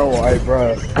 Oh, hey,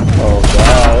 bro. Oh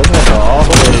god, this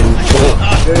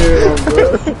Damn,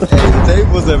 bro. Hey, the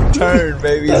tables have turned,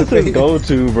 baby. That's his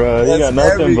go-to, bro. You got That's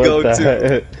nothing every but go-to.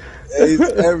 that. It's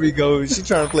every go. She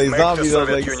trying to play Make the zombies. I was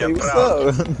like, Soviet say Union what's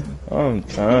proud. up? I'm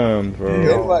done,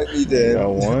 bro. Invite me You then. got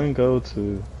one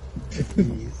go-to.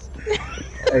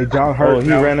 Hey, John hurt. Oh, he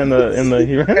now. ran in the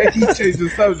he ran. Hey, he changed the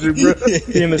subject, bro.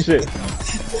 He in the shit.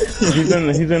 He's in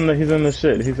the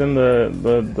shit. He's in the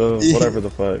whatever the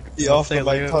fuck. He off Say the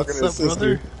like, mic talking to "What's his up,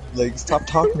 sister. brother?" Like, stop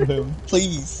talking to him,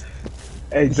 please.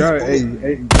 Hey, John. Hey,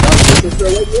 John, your sister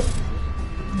like this?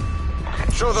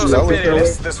 Show those Yeah, I was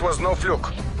imperialists this was no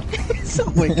fluke. So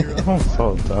like you're I'm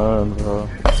so done, bro.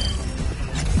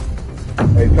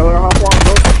 Hey, tell her how far,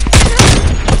 bro.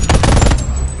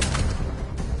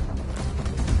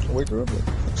 Wake her up.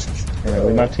 Yeah,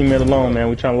 leave my teammate alone, man.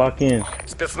 We trying to lock in.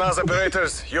 Spetsnaz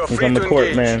operators, you're He's free on to the court,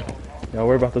 engage. man. Y'all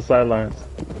worry about the sidelines.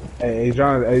 Hey,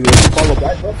 John. Hey, did you follow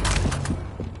back, bro?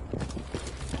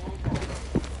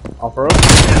 Offer up.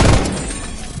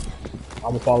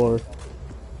 I'm a follower.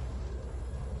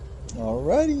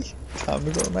 Alrighty. Time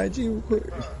to go to IG real quick.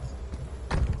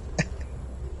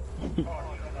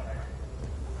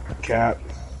 Cap.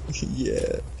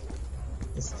 Yeah.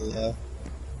 That's the laugh.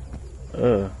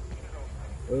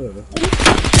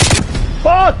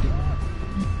 Fuck!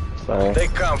 Sorry.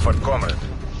 Take comfort, comrade.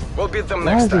 We'll beat them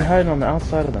Why next is he time. hiding on the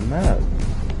outside of the map?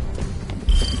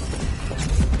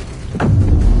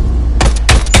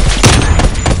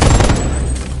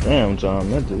 Damn, John,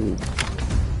 that dude.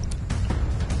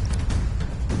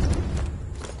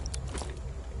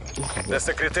 The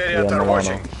Secretariat are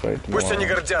watching. Пусть они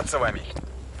гордятся вами.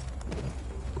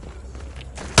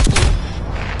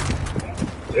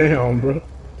 Damn, bro.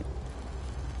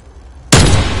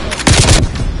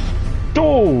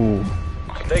 Oh!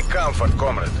 Take comfort,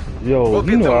 comrade. Yo, We'll you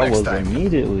beat knew them I next was time.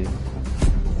 immediately.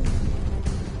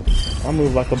 I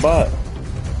move like a bot.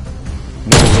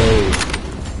 No way.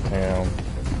 Damn.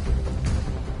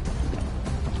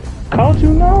 How'd you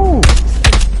know?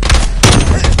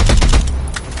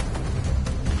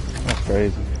 That's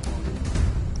crazy.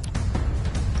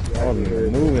 I wasn't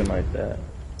even moving like that.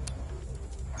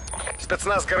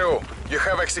 Спецназ ГРУ, you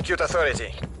have execute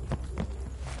authority.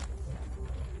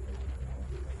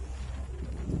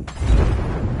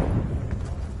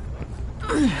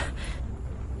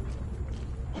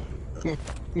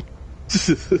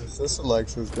 Sister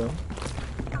likes his gun.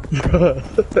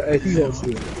 Hey, he gonna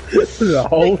see it the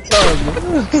whole time,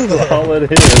 man. That's all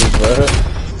it is, bro.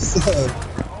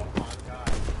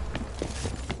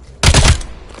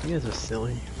 You guys are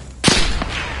silly.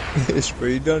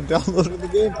 Spray, you done downloading the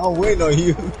game? I'm waiting on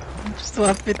you. I'm still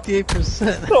at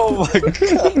 58%. Oh my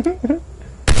god.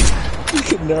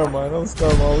 Never mind, I'm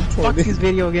starting all with Fuck 20. these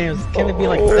video games. Can it be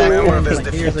like that?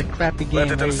 Like, here's a crappy game.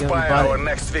 Let it Where you gonna inspire buy our it?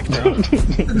 next victim.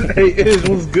 Hey, it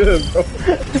was good, bro.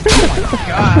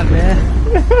 God, man.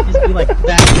 Just be like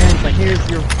Batman. It's like, here's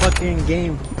your fucking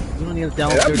game. You don't need to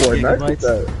download That 30 boy nice with gigabytes.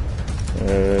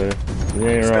 that. You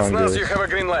ain't wrong, Spецназ, you dude. have a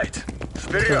green light. Go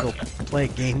Вперед! play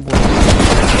Game Boy.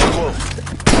 Wolf,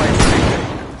 fight for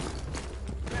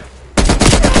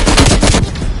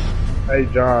victory.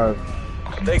 Hey, John.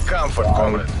 Take comfort,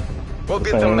 comrade. We'll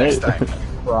beat them Saying next it. time.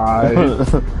 Right.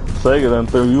 Sega done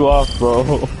threw you off, bro.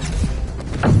 Fuck.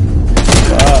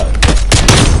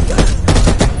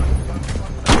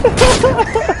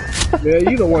 Man,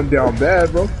 you the one down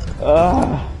bad, bro.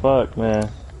 Fuck, man.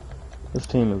 This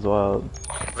team is wild.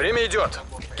 Время идет.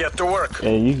 Get to work.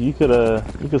 Yeah, you could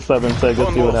sub in Sega,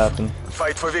 Lone see what Wolf, happened.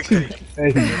 fight for victory.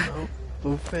 Hey,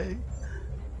 Buffet.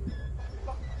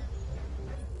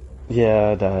 Yeah,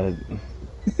 I died.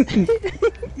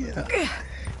 Yeah.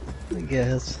 I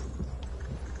guess.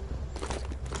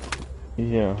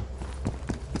 Yeah.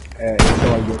 hey,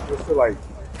 it's like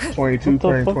 22, What the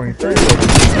turning fuck 23.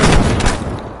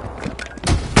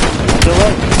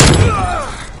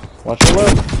 Watch your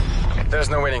left. There's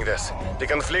no winning this. The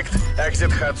conflict,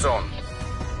 exit hot zone.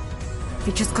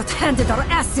 We just got handed our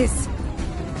asses.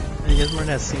 You guys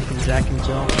remember that scene from Jack and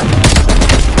Jill?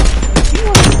 You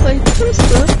want to play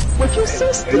Twister with your Hey,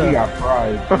 you sister? got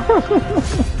fried.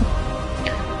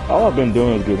 All I've been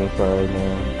doing is getting fried,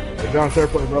 man. Hey, John, share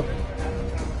play, bro.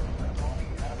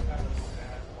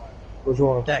 Which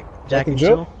one? Jack and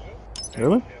Jill?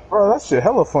 Really? Bro, that shit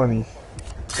hella funny.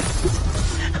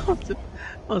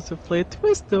 I want to play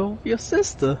Twister with your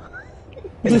sister.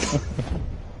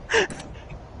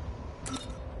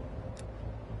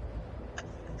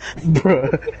 Bro,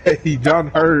 hey, John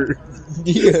heard.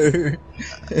 Yeah.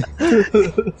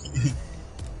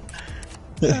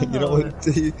 You know what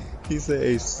he said?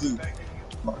 Hey, Sue.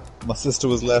 My sister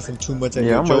was laughing too much at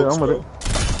your jokes, I'm with bro. it.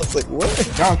 I was like,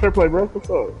 what? John, share play, bro. What's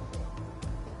up?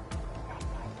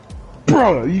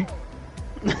 Bro, you.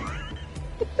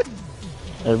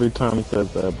 Every time he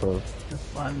says that, bro.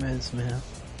 5 minutes, man.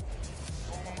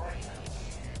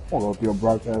 I won't go through your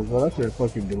broadcast, bro. That shit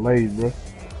fucking delayed, bro.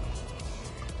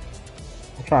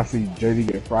 I'm trying to see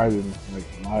JD get fried in like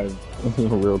live,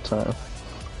 Real time.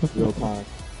 real time.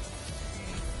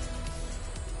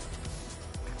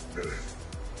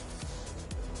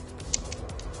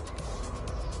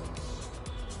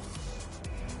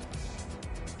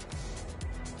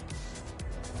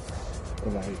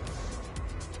 Or like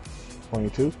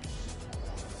 22.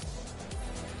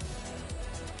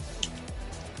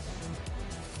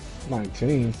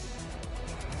 $19.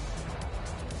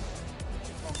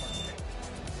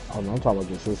 Oh no, I'm talking about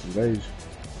your sister's age.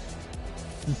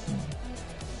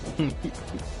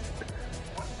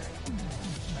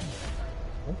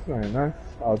 That's very nice.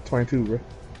 Oh, 22, bro.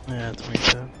 Yeah,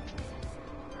 22.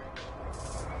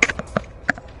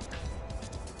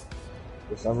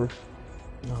 December.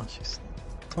 No, she's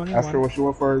 21. Ask her what she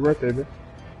want for her birthday, bro.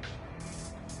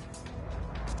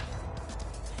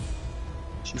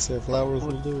 She said flowers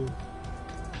will do.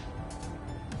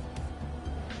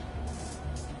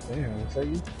 Damn, is that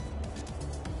you?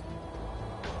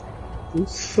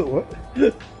 What?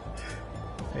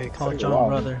 Hey, call Say John wow.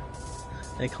 brother.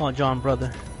 They call John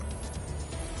brother.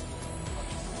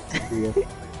 Yeah.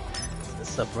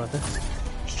 What's up, brother?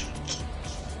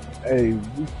 Hey,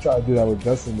 we tried to do that with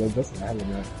Justin, but Justin having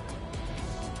that.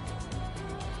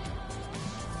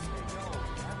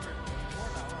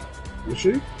 Is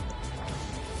she? Yeah.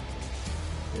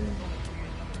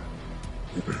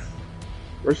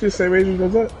 Where's she the same age as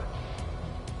Rosette?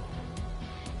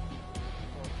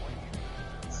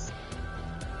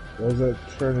 Rosette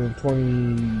turning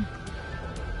 20.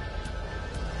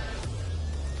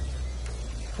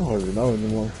 I don't even know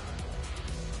anymore.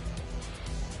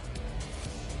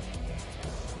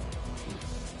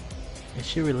 Is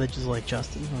she religious like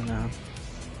Justin or no?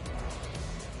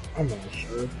 I'm not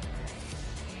sure.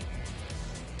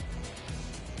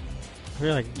 I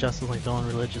feel like Justin's like the only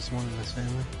religious one in this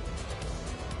family.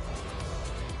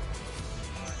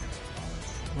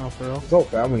 Oh, for real? His whole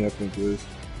family, I think, is.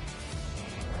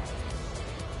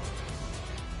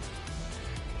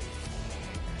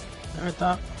 Never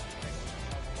thought.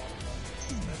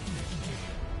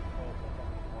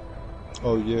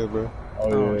 Oh yeah, bro.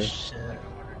 Oh, Yeah. shit.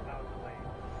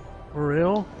 For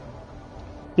real?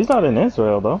 He's not in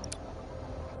Israel though.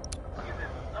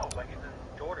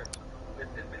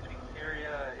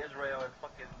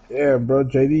 Yeah, bro,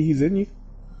 JD, he's in you.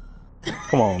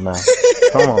 Come on now.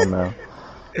 Come on now.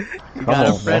 You got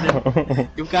a friend in,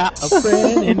 you got a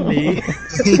friend in me.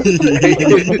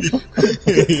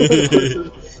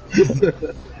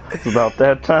 It's about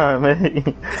that time, eh?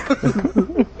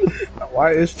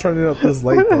 Why is turning up this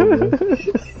late though, bro?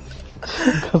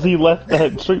 Cause he left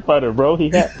that Street Fighter, bro. He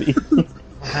happy. I'm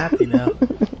happy now.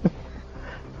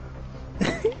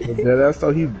 But that's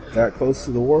though he that close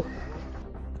to the war.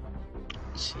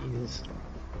 Jeez.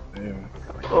 Damn.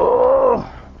 Oh.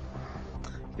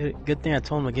 Good thing I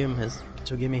told him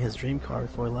to give me his dream car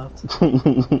before he left.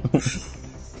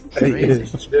 Hey,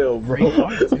 chill, bro.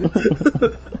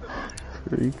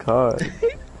 Free card.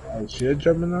 Is she a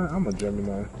Gemini? I'm a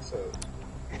Gemini, so.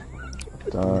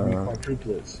 My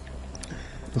triplets.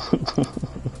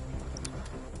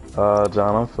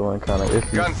 John, I'm feeling kind of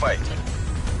iffy. Gunfight.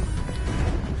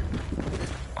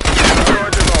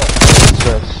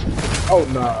 Oh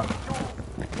nah.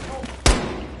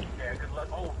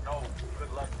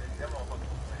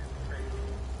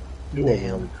 He wasn't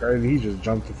really crazy. He just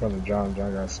jumped in front of John.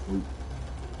 John got scooped.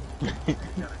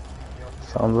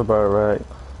 Sounds about right.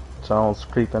 John was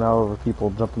creeping out over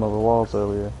people jumping over walls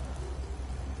earlier.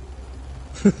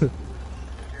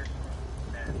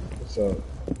 What's up?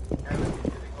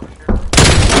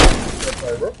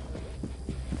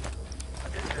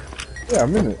 Yeah,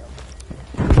 I'm in it.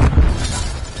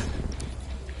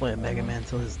 Play a Mega Man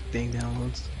till this thing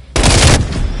downloads.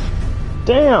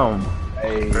 Damn!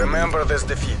 Hey. Remember this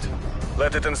defeat.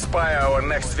 Let it inspire our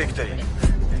next victory.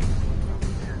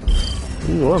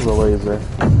 He was a laser.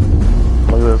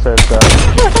 Look at this headshot.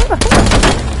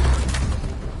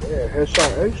 Yeah,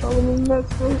 headshot. Hey, shot him in the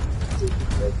nuts, bro.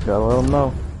 Gotta let him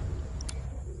know.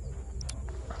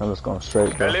 I'm just going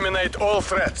straight, bro. Eliminate all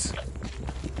threats.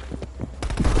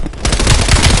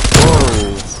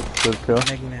 Whoa! Good kill.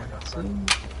 Mega Man 2,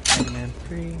 Mega Man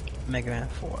 3, Mega Man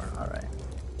 4. Alright.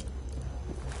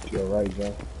 You're right,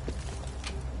 Joe.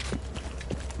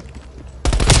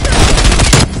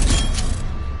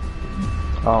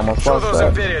 I almost Show lost those that.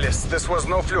 imperialists this was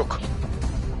no fluke.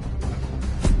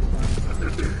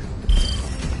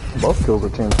 Both kills are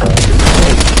team fight.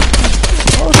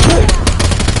 Oh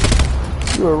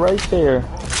shit! You were right there.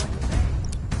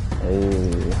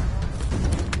 Hey.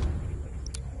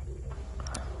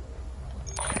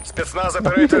 Spetsnaz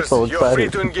operators, so you're free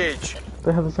excited. to engage.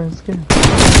 They have the same skin.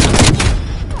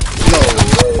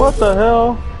 What the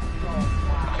hell?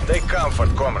 Take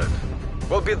comfort, comrade.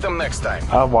 We'll beat them next time.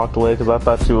 I walked away because I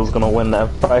thought she was gonna win that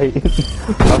fight.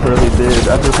 I really did.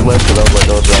 I just left it. I was like,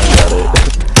 oh, John got it.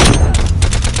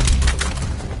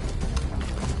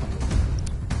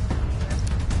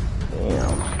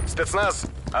 Damn. Spetsnaz,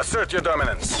 assert your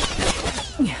dominance.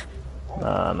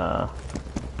 Nah.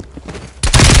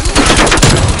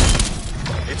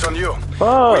 It's on you.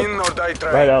 Fuck! Win or die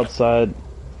trying. Right outside.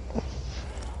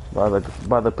 By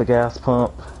the gas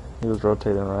pump. He was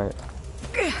rotating right.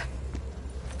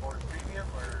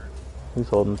 He's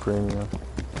holding premium.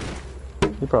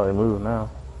 He probably moved now.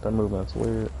 That movement's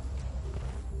weird.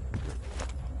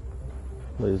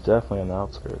 But he's definitely on the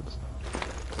outskirts.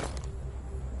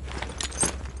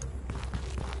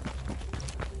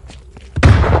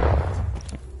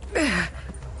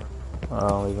 I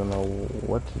don't even know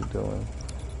what he's doing.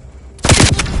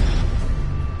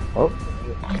 Oh.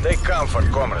 Take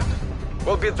comfort, comrade.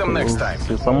 We'll beat them next time.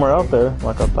 He's somewhere out there,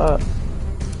 like I thought.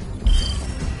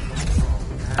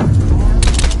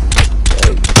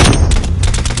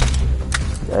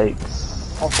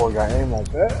 Yikes. My boy got aim like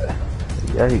that.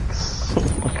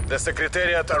 Yikes. The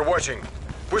Secretariat are watching.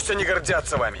 Пусть они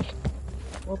гордятся вами.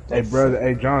 Hey, brother.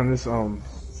 Hey, John. This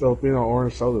Filipino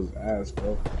orange soda's ass,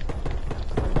 bro.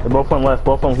 They both went left.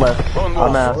 Both of them left. Lone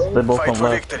I'm Wolf, ass. They both fight went for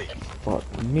left. victory.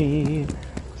 Fuck me.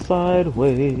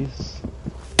 Sideways.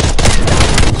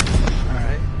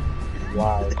 Alright.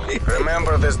 Wow.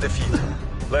 Remember this defeat.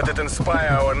 Let it inspire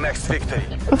our next victory.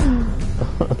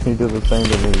 He did the same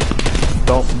to me.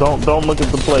 Don't look at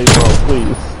the play, bro,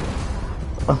 please.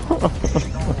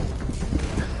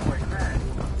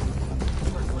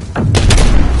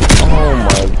 Oh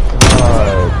my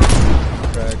god.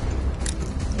 Crack.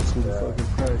 That's really fucking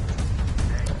cracked.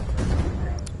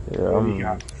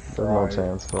 Yeah, there's no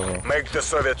chance for it. Make the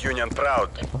Soviet Union proud.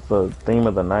 That's the theme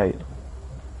of the night.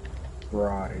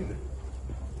 Fried.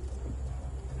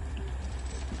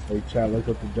 Hey, chat, look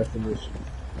up the definition.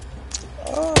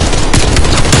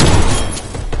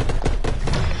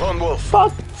 Lone Wolf,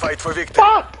 Fuck! fight for victory.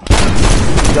 Fuck!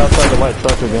 He's outside the white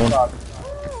truck again.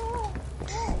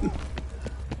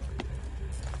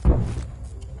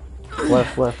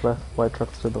 Left. White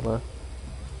truck's to the left.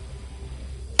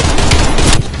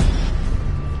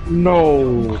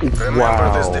 No.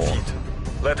 Remember this defeat.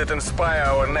 Let it inspire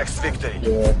our next victory.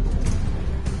 Yeah.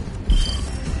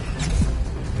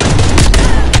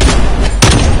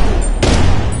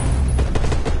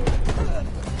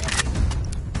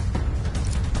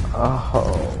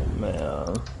 Oh,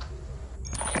 man.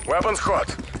 Weapons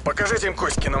hot. Покажите им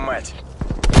Кузькину мать.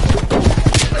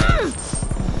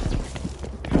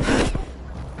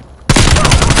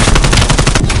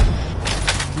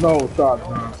 No shot,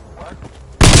 man.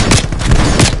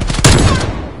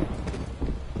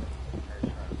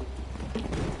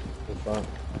 It's fine.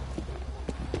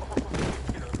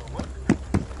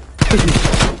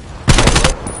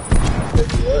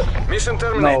 Mission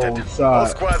terminated. No All shot.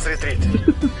 squads retreat.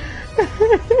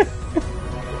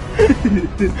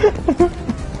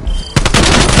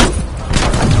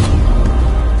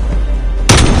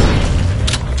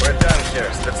 We're done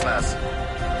here, Spetsnaz.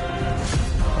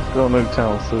 Go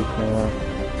Nuketown, Souk, man.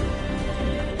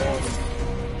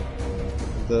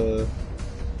 The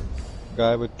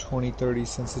guy with 20-30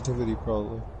 sensitivity,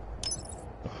 probably.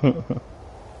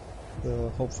 The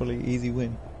hopefully easy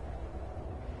win.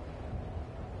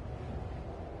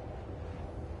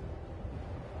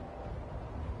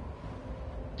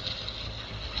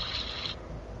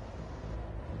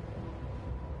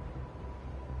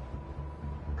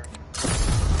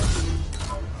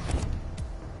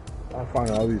 I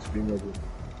find all these females with